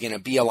probably going to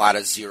be a lot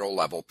of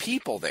zero-level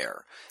people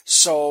there.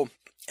 So,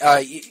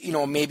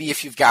 maybe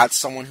if you've got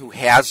someone who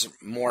has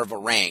more of a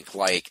rank,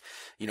 like,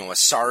 a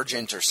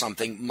sergeant or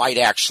something, might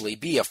actually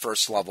be a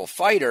first-level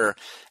fighter,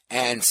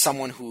 and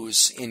someone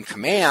who's in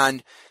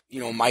command,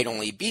 might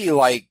only be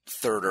like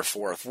third or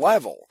fourth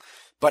level.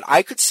 But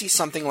I could see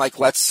something like,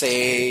 let's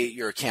say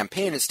your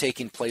campaign is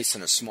taking place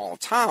in a small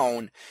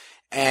town,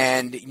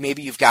 and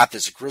maybe you've got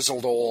this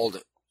grizzled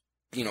old,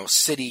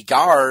 city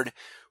guard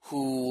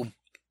who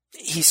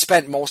he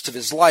spent most of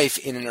his life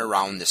in and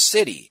around the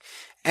city.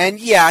 And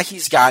yeah,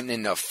 he's gotten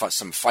into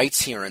some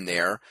fights here and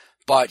there,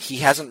 but he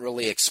hasn't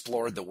really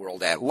explored the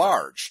world at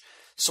large.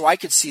 So I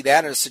could see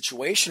that in a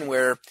situation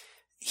where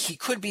he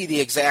could be the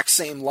exact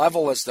same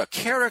level as the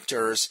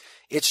characters.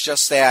 It's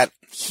just that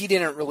he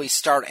didn't really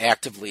start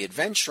actively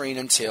adventuring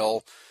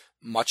until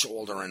much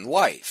older in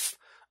life.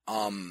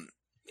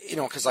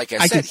 Because like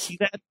I said, can see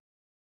that.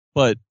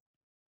 But,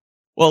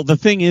 well, the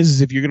thing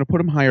is if you're going to put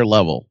him higher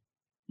level,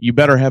 you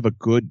better have a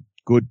good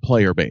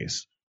player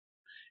base.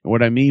 And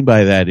what I mean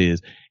by that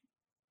is,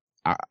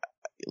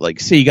 like,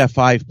 say you got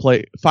five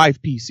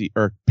PC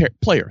or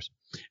players,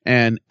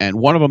 and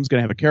one of them's going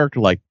to have a character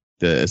like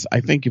this.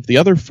 I think if the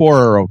other 4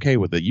 are okay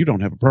with it, you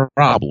don't have a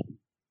problem.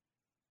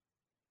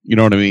 You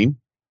know what I mean?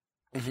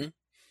 Mm-hmm.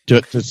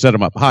 To set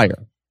them up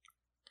higher.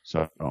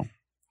 So.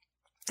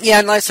 Yeah,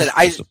 and like I said,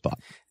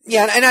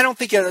 Yeah, and I don't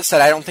think, as I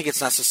said, I don't think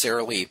it's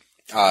necessarily,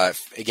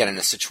 again, in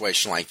a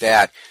situation like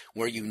that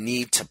where you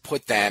need to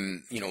put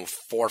them, 4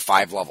 or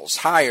 5 levels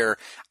higher.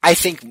 I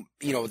think,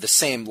 the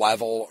same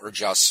level or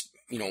just,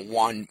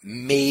 1,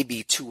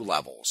 maybe 2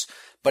 levels.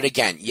 But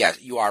again, yeah,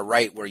 you are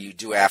right where you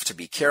do have to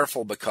be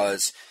careful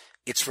because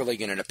it's really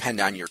going to depend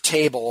on your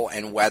table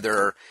and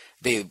whether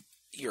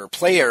your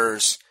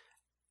players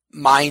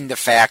mind the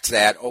fact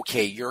that,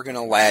 okay, you're going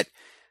to let,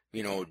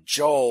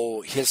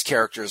 Joe, his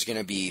character is going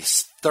to be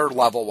 3rd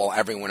level while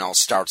everyone else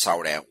starts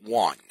out at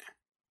 1.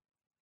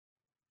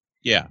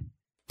 Yeah.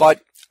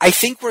 But I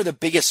think where the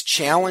biggest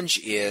challenge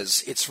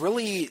is, it's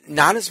really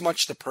not as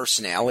much the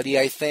personality,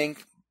 I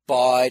think,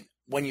 but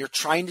when you're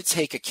trying to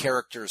take a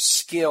character's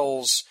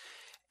skills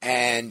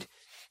and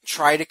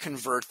try to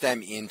convert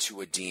them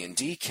into a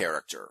D&D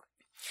character.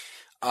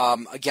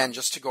 Again,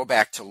 just to go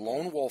back to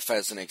Lone Wolf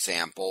as an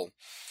example,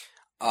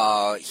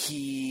 I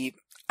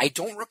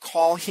don't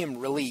recall him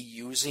really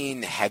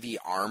using heavy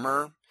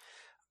armor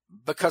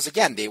because,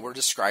 again, they were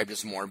described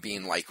as more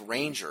being like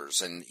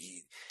rangers. And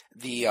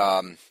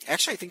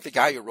actually, I think the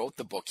guy who wrote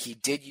the book, he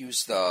did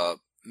use the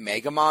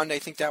Megamond, I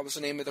think that was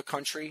the name of the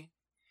country.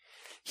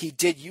 He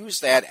did use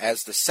that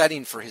as the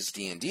setting for his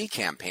D&D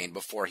campaign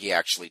before he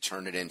actually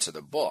turned it into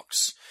the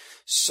books.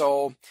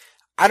 So,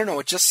 I don't know,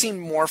 it just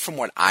seemed more from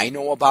what I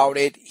know about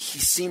it, he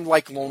seemed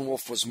like Lone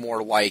Wolf was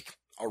more like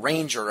a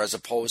ranger as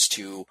opposed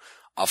to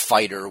a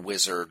fighter,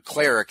 wizard,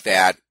 cleric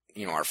that,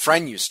 our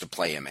friend used to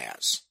play him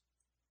as.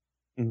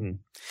 Mm-hmm.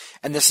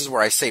 And this is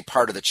where I say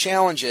part of the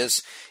challenge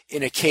is,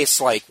 in a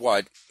case like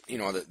what,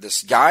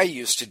 this guy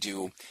used to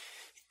do,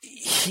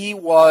 he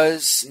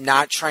was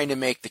not trying to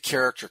make the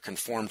character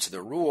conform to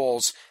the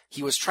rules.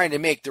 He was trying to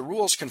make the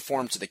rules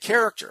conform to the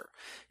character.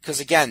 Because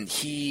again,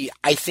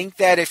 I think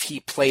that if he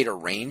played a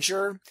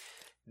ranger,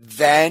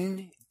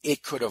 then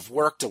it could have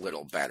worked a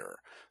little better.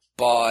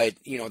 But,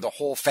 the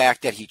whole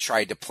fact that he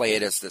tried to play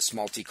it as this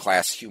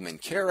multi-class human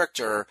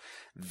character,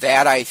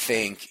 that I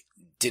think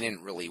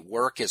didn't really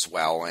work as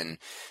well. And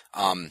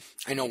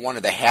I know one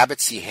of the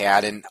habits he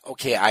had, and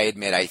okay, I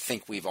admit, I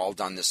think we've all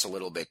done this a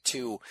little bit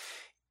too,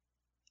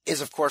 is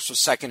of course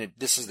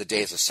this is the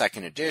days of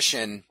second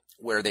edition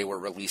where they were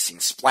releasing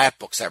splat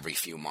books every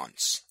few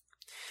months.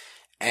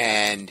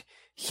 And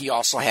he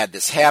also had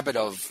this habit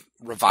of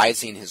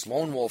revising his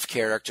Lone Wolf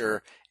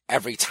character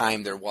every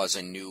time there was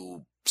a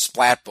new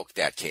splat book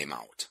that came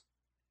out.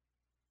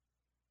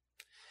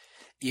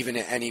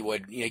 And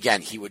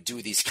he would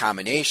do these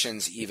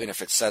combinations even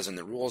if it says in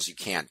the rules you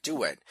can't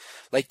do it.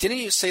 Like, didn't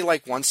you say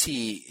like once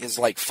his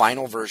like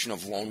final version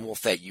of Lone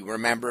Wolf that you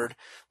remembered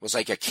was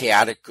like a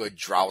chaotic good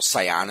drow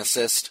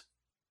psionicist?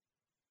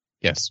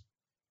 Yes.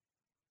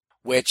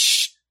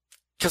 Which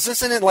Because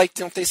isn't it like,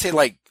 don't they say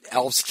like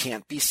elves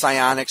can't be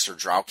psionics or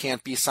drow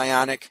can't be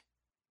psionic?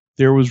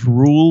 There was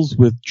rules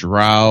with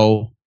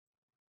drow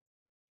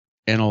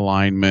and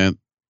alignment.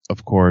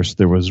 Of course,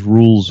 there was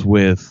rules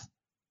with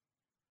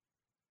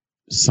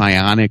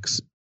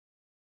psionics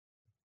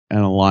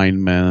and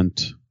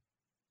alignment.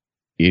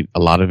 A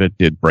lot of it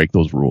did break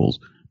those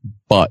rules,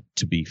 but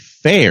to be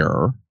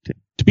fair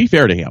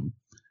to him,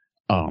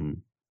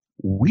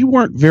 we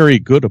weren't very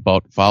good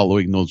about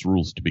following those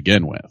rules to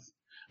begin with.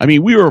 I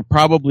mean, we were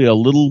probably a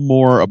little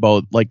more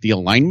about like the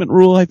alignment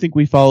rule. I think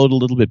we followed a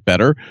little bit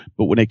better,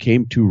 but when it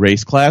came to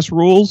race class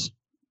rules,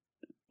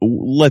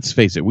 let's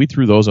face it, we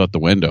threw those out the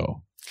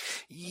window.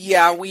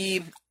 Yeah,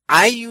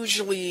 I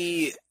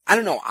usually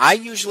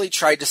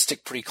tried to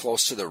stick pretty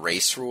close to the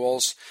race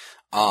rules.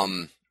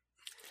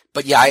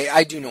 But yeah,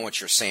 I do know what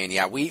you're saying.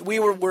 Yeah,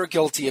 we're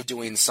guilty of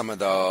doing some of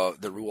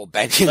the rule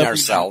bending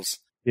ourselves.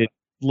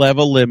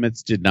 Level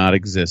limits did not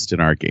exist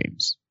in our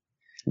games.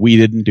 We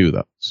didn't do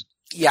those.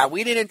 Yeah,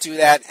 we didn't do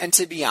that. And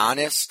to be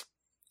honest,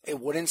 it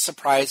wouldn't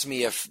surprise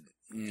me if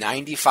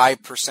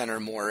 95%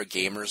 or more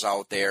gamers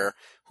out there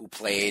who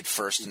played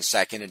first and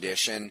second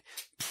edition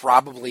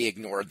probably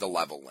ignored the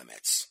level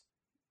limits.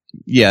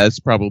 Yeah,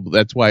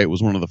 that's why it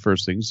was one of the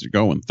first things to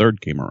go when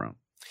third came around.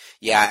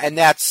 Yeah, and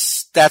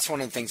that's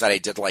one of the things that I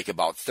did like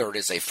about third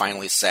is they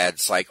finally said,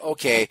 it's like,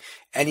 okay,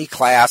 any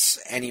class,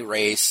 any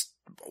race,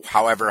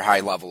 however high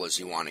level as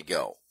you want to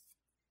go.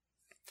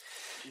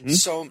 Mm-hmm.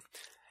 So,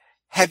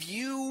 have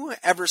you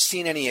ever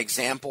seen any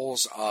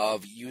examples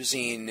of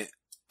using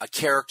a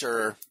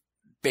character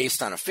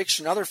based on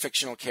another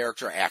fictional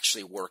character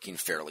actually working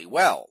fairly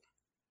well?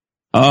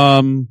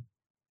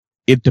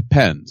 It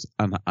depends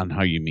on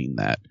how you mean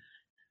that.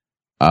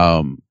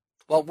 Well,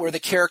 where the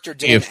character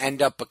didn't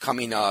end up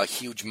becoming a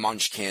huge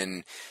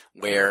munchkin,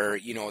 where,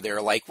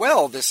 they're like,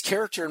 well, this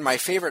character in my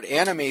favorite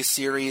anime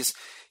series,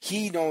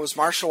 he knows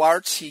martial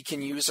arts, he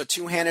can use a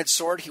two-handed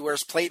sword, he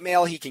wears plate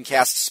mail, he can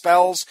cast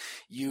spells,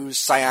 use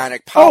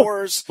psionic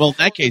powers. Well, in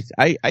that case,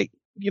 I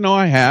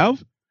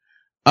have.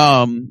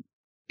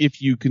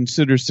 If you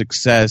consider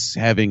success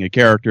having a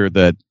character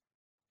that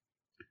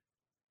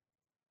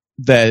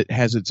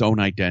has its own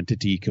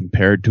identity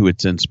compared to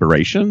its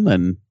inspiration,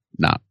 then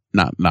not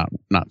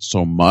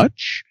so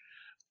much.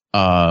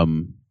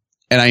 And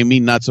I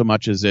mean not so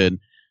much as in,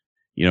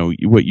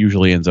 what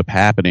usually ends up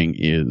happening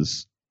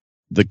is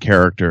the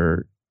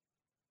character,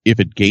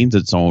 if it gains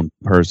its own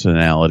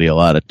personality, a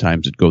lot of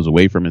times it goes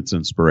away from its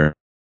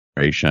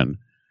inspiration.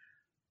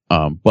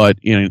 But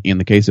in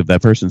the case of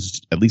that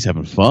person's at least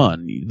having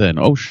fun, then,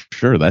 oh,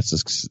 sure, that's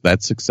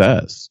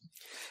success.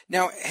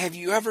 Now, have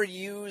you ever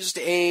used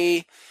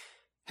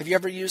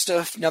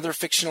another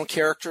fictional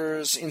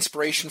character's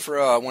inspiration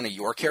for one of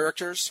your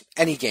characters?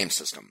 Any game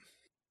system?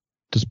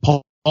 Does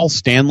Paul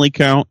Stanley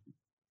count?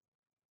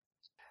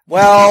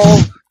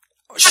 Well,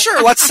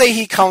 sure, let's say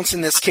he counts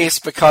in this case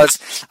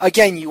because,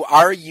 again, you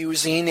are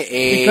using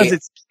a... Because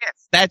it's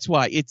Kiss. That's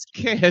why. It's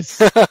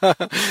Kiss.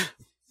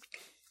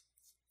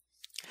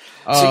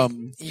 So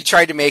you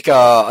tried to make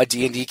a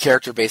D&D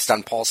character based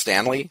on Paul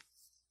Stanley?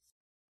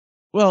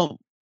 Well,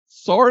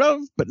 sort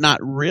of, but not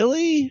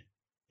really.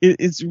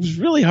 It was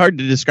really hard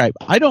to describe.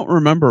 I don't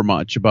remember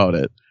much about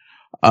it.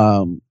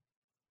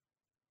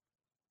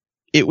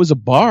 It was a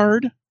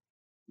bard.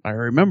 I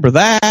remember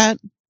that.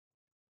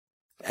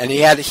 And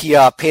he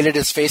painted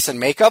his face in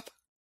makeup?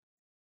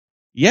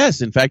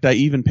 Yes, in fact, I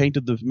even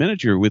painted the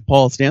miniature with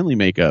Paul Stanley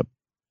makeup.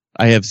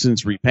 I have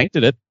since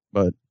repainted it,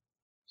 but...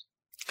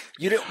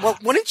 Well,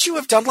 wouldn't you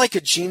have done like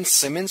a Gene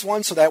Simmons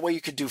one so that way you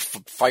could do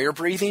fire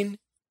breathing?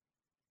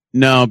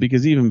 No,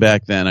 because even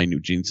back then I knew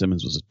Gene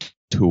Simmons was a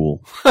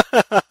tool.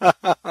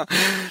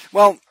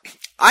 Well,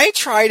 I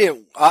tried it.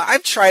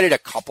 I've tried it a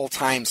couple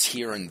times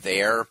here and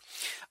there.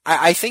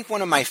 I think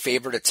one of my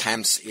favorite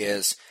attempts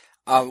is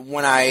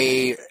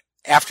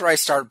after I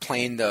started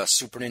playing the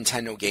Super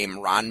Nintendo game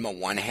Ranma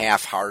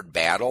 1/2 Hard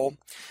Battle.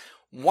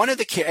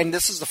 And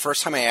this is the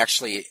first time I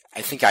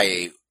think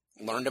I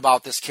learned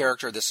about this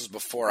character. This was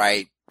before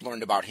I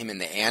learned about him in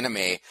the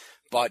anime,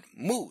 but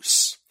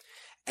Moose.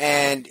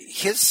 And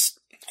his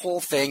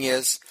whole thing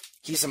is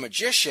he's a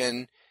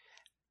magician,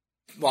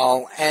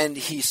 and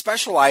he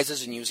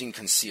specializes in using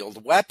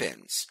concealed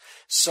weapons.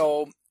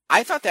 So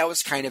I thought that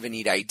was kind of a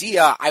neat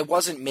idea. I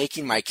wasn't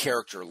making my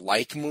character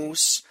like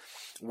Moose,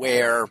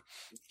 where,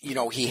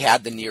 he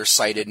had the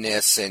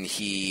nearsightedness and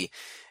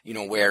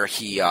where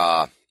he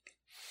had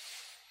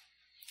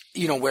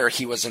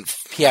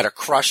a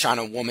crush on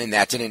a woman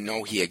that didn't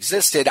know he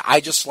existed. I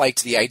just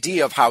liked the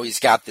idea of how he's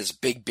got this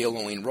big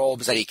billowing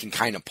robes that he can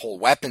kind of pull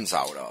weapons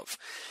out of.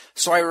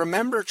 So I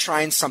remember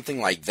trying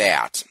something like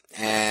that,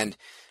 and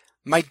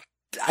I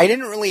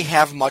didn't really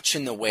have much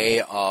in the way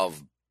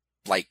of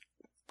like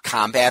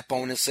combat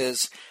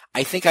bonuses.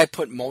 I think I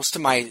put most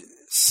of my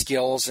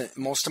skills,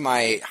 most of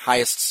my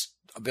highest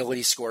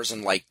ability scores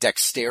in like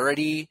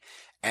dexterity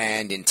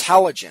and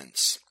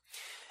intelligence.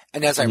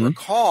 And as I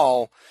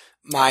recall,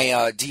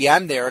 my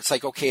DM there, it's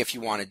like, okay, if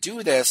you want to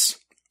do this,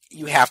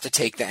 you have to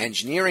take the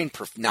engineering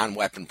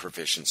non-weapon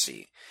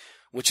proficiency,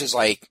 which is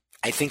like,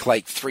 I think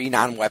like 3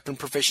 non-weapon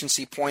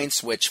proficiency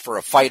points, which for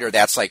a fighter,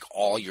 that's like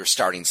all your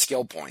starting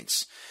skill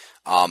points.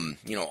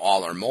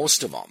 All or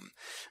most of them.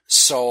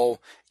 So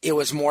it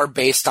was more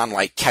based on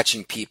like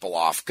catching people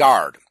off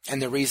guard.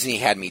 And the reason he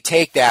had me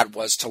take that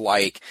was to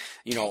like,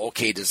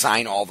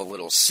 design all the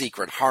little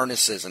secret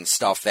harnesses and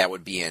stuff that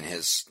would be in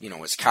his,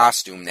 his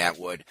costume that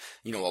would,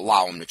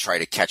 allow him to try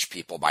to catch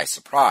people by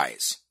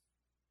surprise.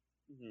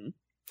 Mm-hmm.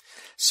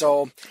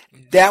 So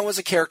that was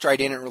a character I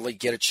didn't really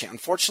get a chance,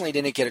 unfortunately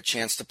didn't get a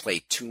chance to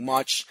play too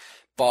much,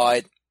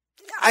 but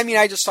I mean,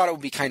 I just thought it would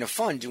be kind of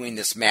fun doing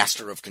this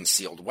Master of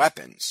Concealed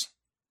Weapons.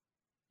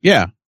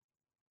 Yeah.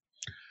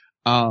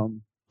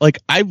 Like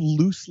I've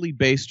loosely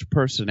based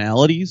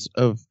personalities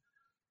of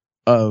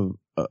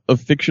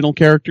fictional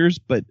characters,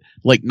 but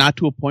like not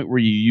to a point where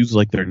you use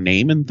like their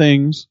name and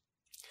things.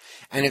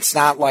 And it's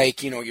not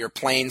like, you're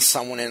playing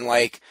someone and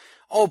like,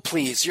 oh,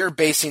 please, you're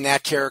basing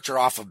that character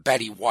off of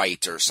Betty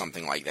White or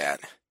something like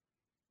that.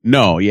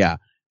 No, yeah.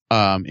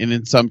 And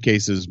in some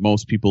cases,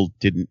 most people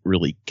didn't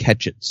really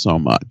catch it so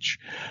much.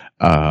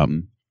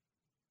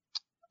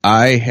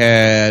 I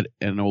had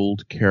an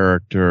old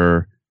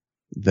character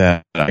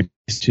that I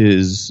based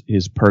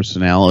his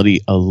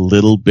personality a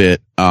little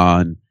bit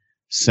on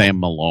Sam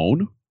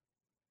Malone.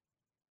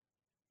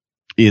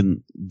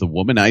 In the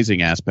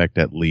womanizing aspect,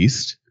 at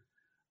least.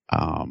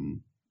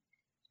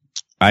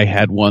 I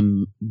had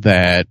one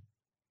that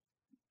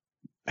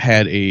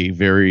had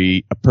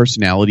a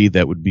personality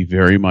that would be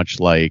very much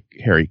like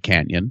Harry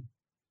Canyon.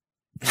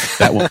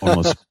 That one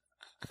was.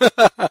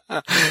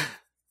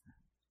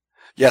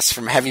 Yes,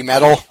 from Heavy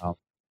Metal.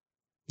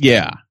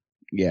 Yeah.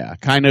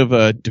 Kind of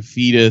a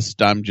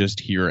defeatist, I'm just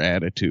here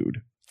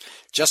attitude.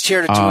 Just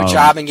here to do a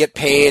job and get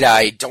paid.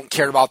 I don't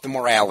care about the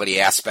morality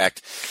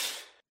aspect.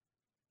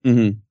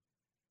 Mm-hmm.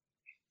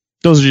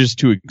 Those are just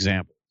 2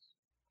 examples.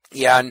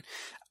 Yeah, and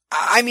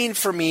I mean,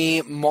 for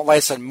me, like I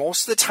said,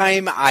 most of the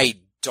time I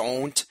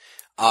don't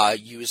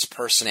use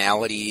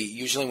personality.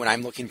 Usually when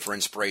I'm looking for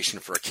inspiration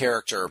for a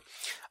character,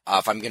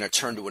 if I'm going to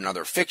turn to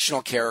another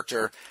fictional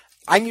character,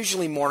 I'm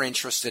usually more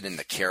interested in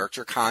the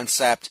character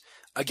concept.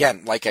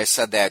 Again, like I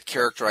said, that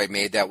character I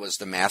made that was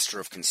the Master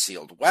of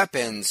Concealed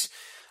Weapons,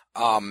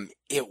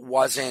 it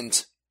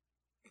wasn't,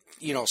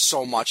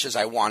 so much as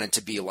I wanted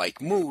to be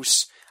like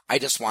Moose. I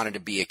just wanted to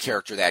be a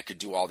character that could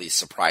do all these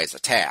surprise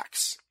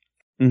attacks.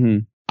 Mm-hmm.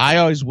 I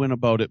always went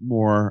about it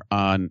more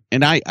on,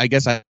 and I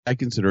guess I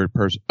consider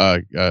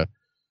it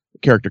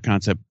character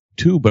concept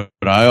too, but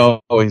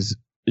it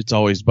was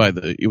always by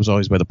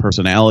the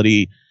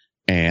personality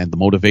and the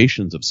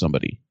motivations of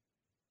somebody.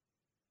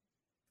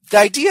 The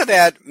idea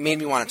that made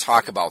me want to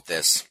talk about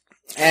this,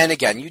 and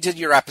again, you did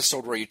your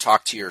episode where you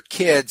talked to your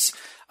kids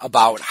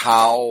about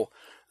how,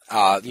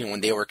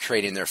 when they were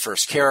creating their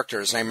first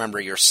characters, and I remember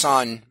your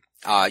son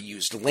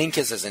used Link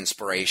as his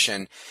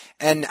inspiration,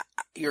 and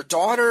your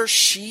daughter,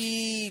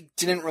 she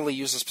didn't really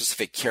use a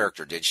specific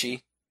character, did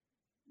she?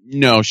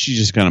 No, she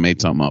just kind of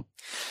made something up.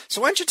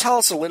 So why don't you tell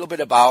us a little bit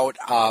about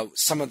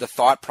some of the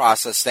thought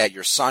process that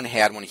your son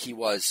had when he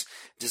was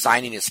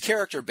designing his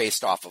character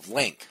based off of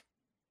Link?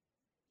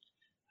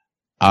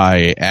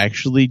 I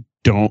actually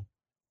don't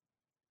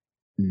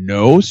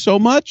know so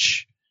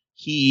much.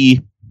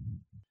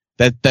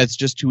 That's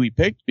just who he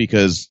picked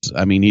because,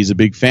 I mean, he's a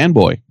big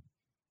fanboy.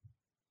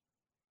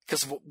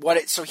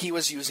 So he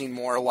was using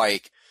more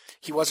like,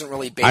 he wasn't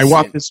really based I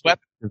want this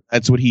weapon.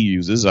 That's what he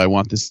uses. I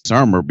want this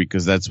armor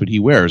because that's what he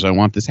wears. I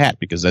want this hat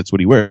because that's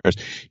what he wears.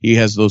 He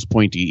has those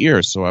pointy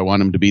ears, so I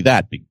want him to be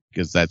that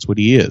because that's what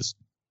he is.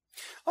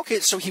 Okay,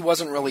 so he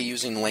wasn't really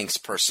using Link's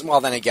person.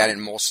 Well, then again,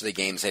 in most of the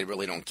games, they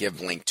really don't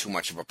give Link too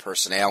much of a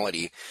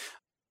personality.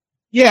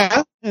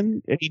 Yeah,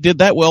 and he did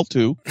that well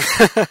too.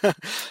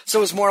 So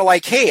it was more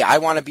like, hey, I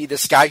want to be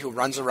this guy who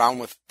runs around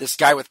with this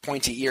guy with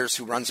pointy ears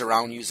who runs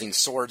around using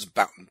swords,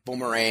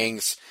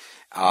 boomerangs,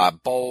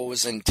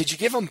 bows, and did you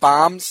give him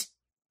bombs?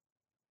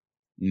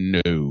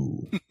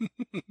 No.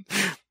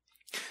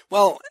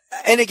 Well,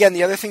 and again,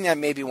 the other thing that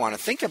made me want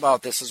to think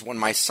about this is when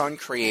my son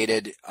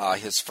created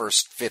his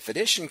first 5th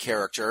edition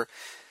character,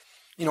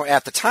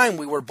 at the time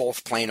we were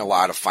both playing a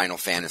lot of Final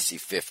Fantasy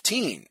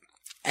 15.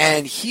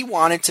 And he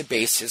wanted to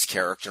base his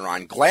character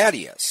on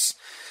Gladius,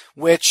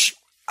 which,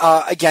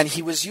 again,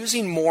 he was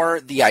using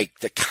more the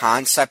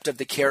concept of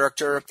the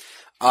character.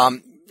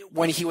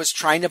 When he was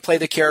trying to play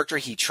the character,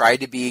 he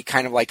tried to be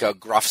kind of like a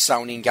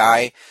gruff-sounding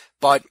guy.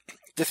 But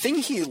the thing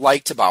he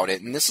liked about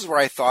it, and this is where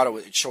I thought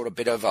it showed a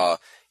bit of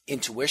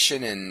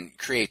intuition and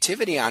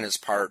creativity on his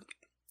part,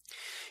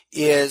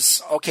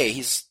 is, okay,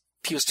 he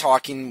was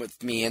talking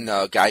with me and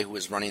the guy who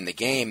was running the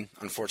game.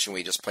 Unfortunately,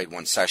 we just played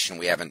one session.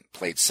 We haven't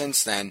played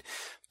since then.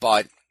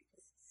 But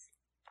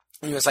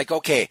he was like,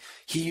 okay,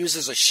 he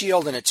uses a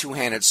shield and a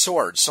 2-handed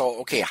sword.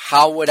 So, okay,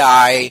 how would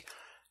I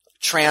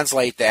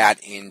translate that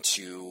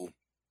into,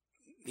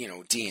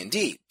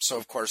 D&D? So,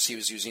 of course, he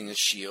was using the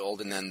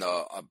shield and then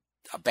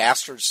a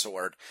bastard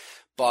sword.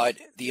 But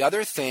the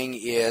other thing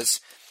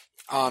is,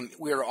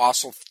 we were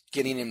also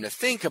getting him to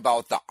think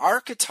about the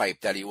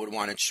archetype that he would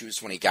want to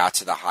choose when he got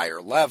to the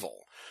higher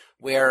level,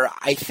 where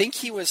I think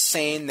he was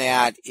saying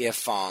that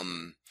if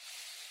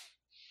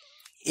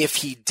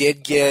he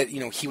did get,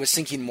 he was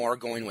thinking more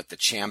going with the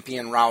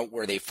champion route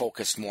where they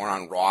focused more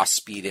on raw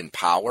speed and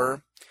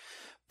power.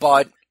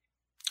 But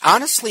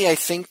honestly, I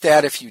think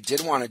that if you did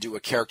want to do a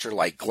character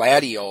like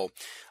Gladio,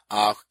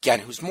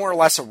 again, who's more or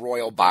less a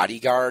royal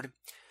bodyguard,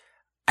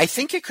 I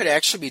think it could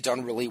actually be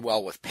done really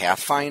well with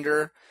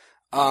Pathfinder,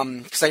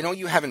 because I know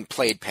you haven't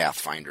played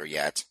Pathfinder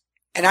yet.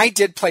 And I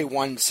did play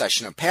one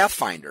session of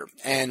Pathfinder,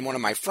 and one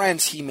of my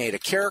friends, he made a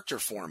character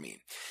for me.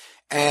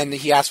 And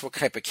he asked what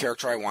type of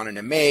character I wanted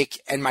to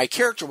make, and my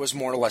character was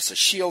more or less a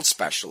shield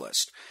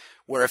specialist,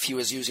 where if he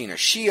was using a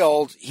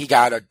shield, he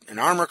got an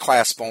armor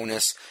class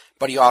bonus,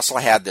 but he also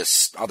had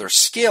this other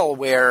skill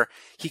where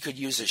he could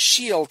use a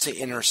shield to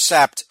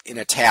intercept an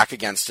attack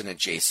against an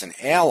adjacent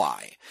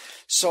ally.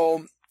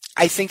 So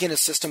I think in a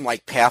system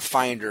like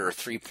Pathfinder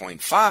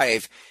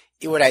 3.5,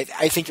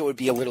 I think it would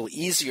be a little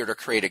easier to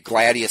create a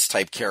Gladius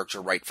type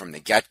character right from the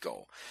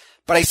get-go.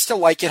 But I still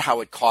like it how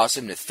it caused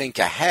him to think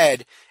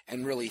ahead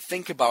and really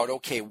think about,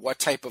 okay, what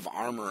type of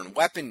armor and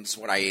weapons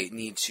would I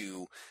need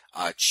to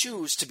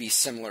choose to be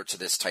similar to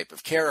this type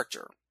of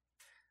character.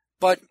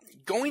 But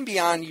going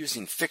beyond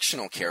using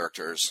fictional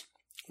characters,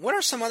 what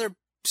are some other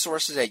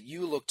sources that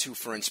you look to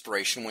for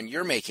inspiration when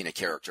you're making a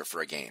character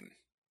for a game?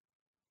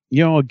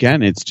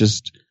 Again, it's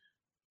just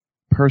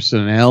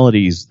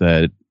personalities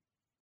that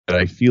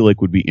I feel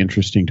like would be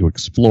interesting to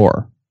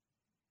explore.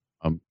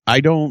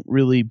 I don't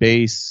really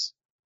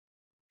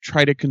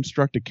try to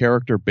construct a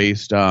character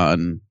based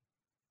on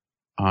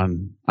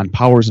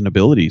powers and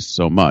abilities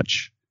so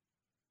much.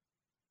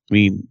 I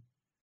mean,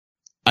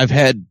 I've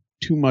had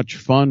too much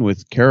fun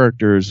with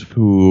characters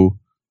who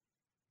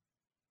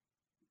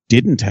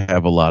didn't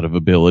have a lot of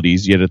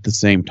abilities, yet at the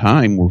same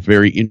time were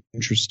very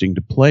interesting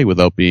to play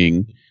without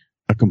being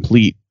a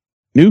complete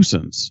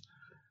nuisance.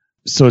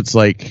 So it's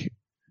like,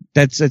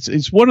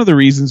 it's one of the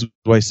reasons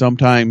why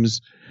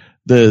sometimes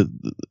the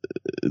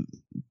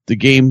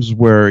games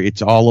where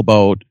it's all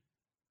about,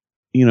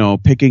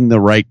 picking the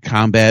right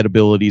combat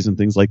abilities and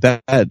things like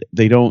that,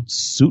 they don't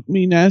suit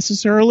me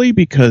necessarily,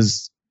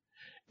 because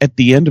at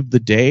the end of the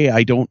day,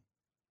 I don't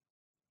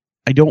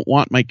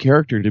want my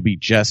character to be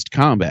just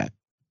combat.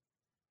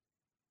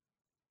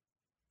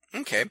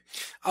 Okay.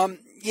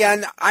 Yeah,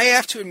 and I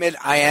have to admit,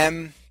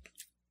 I'm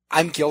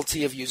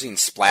guilty of using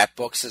splat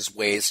books as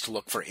ways to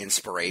look for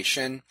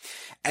inspiration.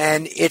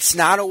 And it's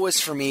not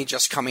always for me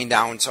just coming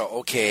down to,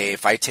 okay,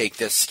 if I take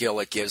this skill,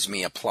 it gives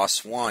me a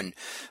 +1.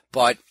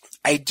 But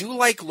I do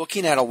like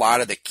looking at a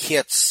lot of the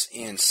kits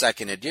in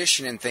 2nd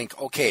edition and think,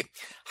 okay,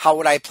 how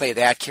would I play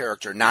that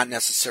character? Not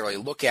necessarily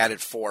look at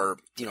it for,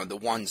 the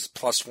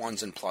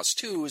 +1s and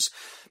 +2s,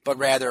 but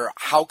rather,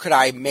 how could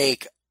I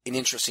make an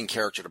interesting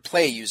character to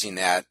play using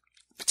that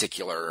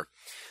particular,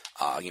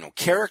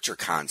 character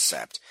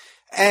concept?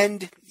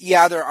 And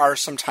yeah, there are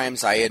some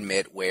times, I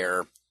admit,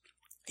 where,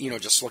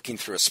 just looking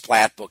through a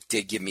splat book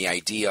did give me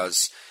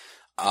ideas,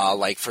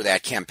 like for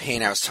that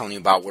campaign I was telling you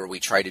about where we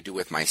tried to do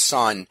with my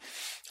son.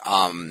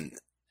 I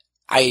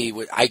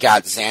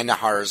got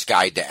Zandahar's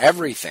Guide to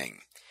Everything,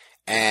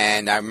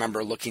 and I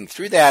remember looking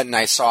through that, and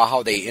I saw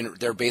how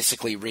they're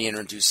basically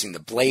reintroducing the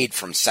blade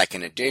from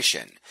 2nd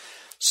edition.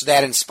 So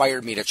that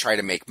inspired me to try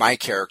to make my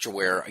character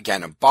where,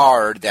 again, a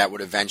bard that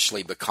would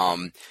eventually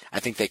become, I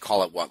think they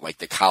call it like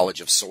the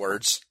College of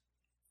Swords.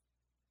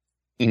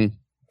 Mm-hmm.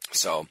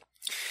 So,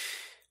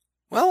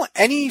 well,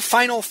 any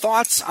final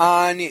thoughts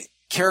on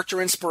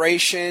character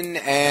inspiration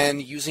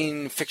and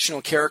using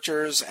fictional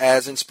characters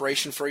as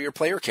inspiration for your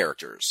player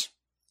characters?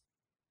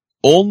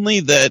 Only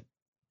that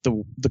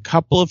the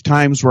couple of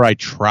times where I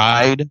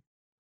tried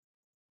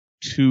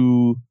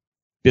to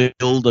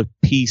build a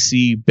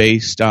PC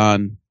based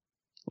on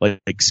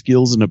like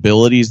skills and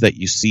abilities that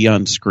you see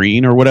on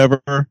screen or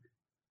whatever,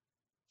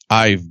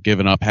 I've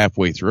given up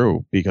halfway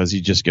through, because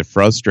you just get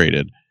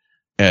frustrated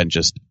and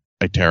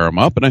I tear them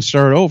up and I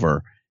start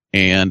over,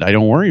 and I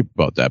don't worry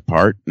about that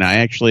part, and I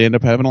actually end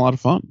up having a lot of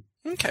fun.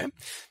 Okay.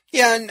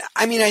 Yeah, and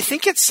I mean, I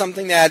think it's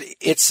something that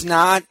it's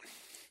not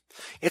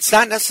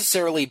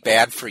necessarily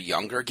bad for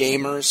younger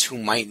gamers who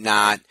might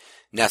not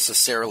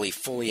necessarily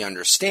fully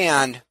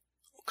understand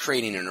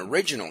creating an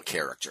original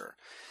character.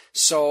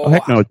 So,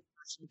 heck no, it's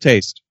personal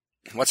taste.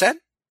 What's that?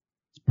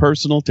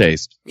 Personal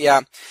taste.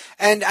 Yeah.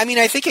 And I mean,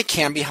 I think it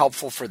can be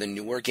helpful for the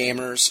newer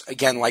gamers.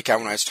 Again, like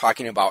when I was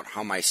talking about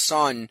how my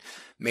son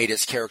made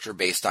his character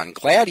based on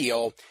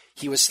Gladio,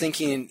 he was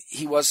thinking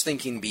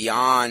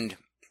beyond,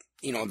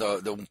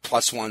 the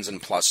 +1s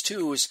and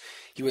 +2s.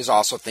 He was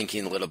also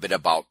thinking a little bit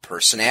about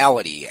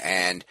personality.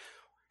 And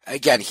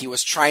again, he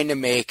was trying to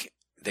make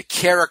the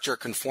character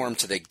conform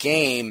to the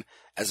game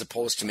as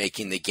opposed to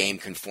making the game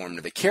conform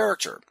to the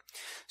character.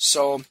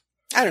 So,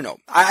 I don't know.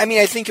 I mean,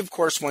 I think, of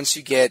course, once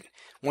you get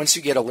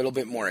a little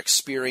bit more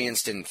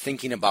experienced in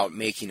thinking about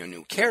making a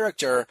new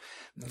character,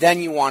 then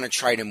you want to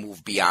try to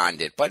move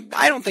beyond it. But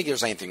I don't think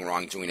there's anything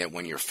wrong doing it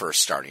when you're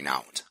first starting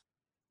out.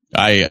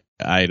 I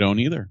don't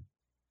either.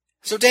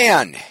 So,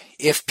 Dan,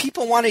 if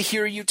people want to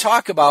hear you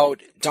talk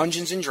about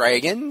Dungeons and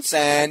Dragons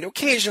and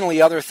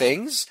occasionally other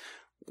things,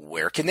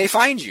 where can they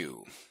find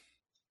you?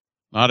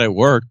 Not at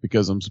work,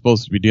 because I'm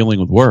supposed to be dealing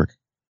with work.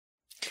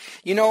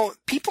 You know,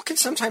 people can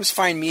sometimes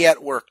find me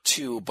at work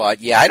too, but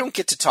yeah, I don't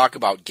get to talk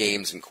about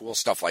games and cool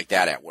stuff like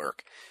that at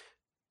work.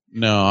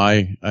 No,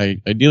 I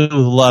deal with a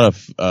lot of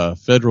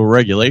federal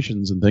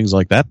regulations and things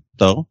like that,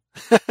 though.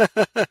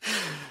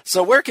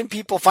 So where can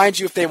people find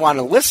you if they want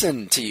to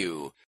listen to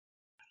you?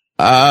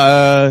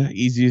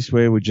 Easiest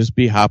way would just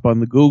be hop on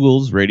the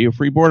Googles, Radio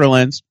Free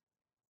Borderlands.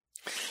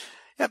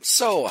 Yep,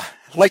 so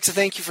I'd like to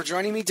thank you for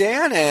joining me,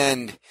 Dan,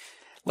 and I'd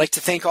like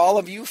to thank all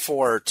of you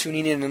for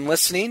tuning in and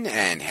listening,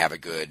 and have a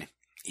good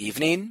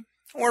evening,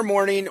 or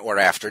morning, or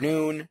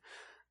afternoon,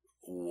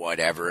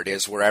 whatever it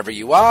is, wherever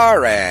you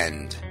are,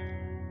 and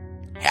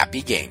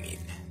happy gaming.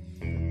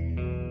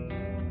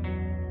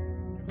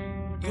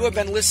 You have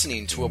been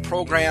listening to a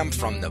program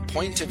from the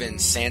Point of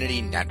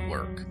Insanity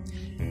Network.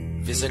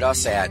 Visit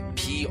us at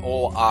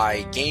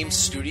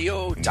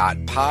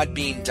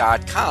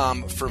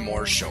poigamestudio.podbean.com for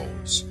more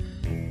shows.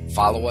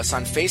 Follow us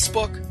on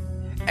Facebook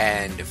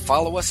and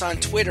follow us on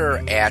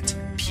Twitter at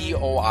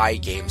POI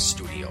Game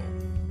Studio.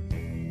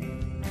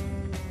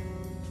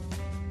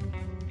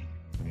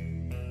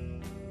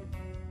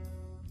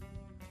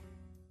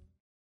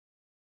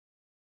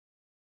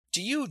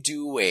 Do you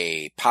do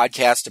a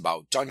podcast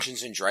about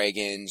Dungeons and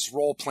Dragons,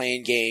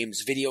 role-playing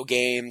games, video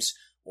games,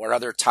 or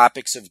other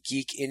topics of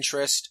geek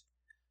interest?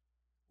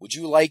 Would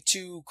you like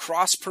to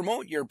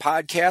cross-promote your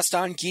podcast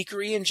on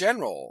geekery in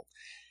general?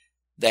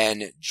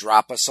 Then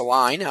drop us a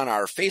line on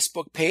our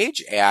Facebook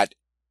page at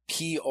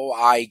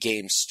POI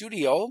Game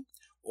Studio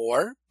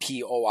or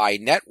POI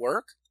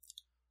Network,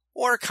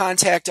 or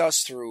contact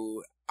us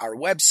through our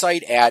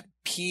website at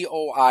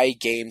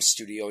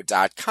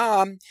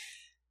poigamestudio.com,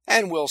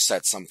 and we'll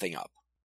set something up.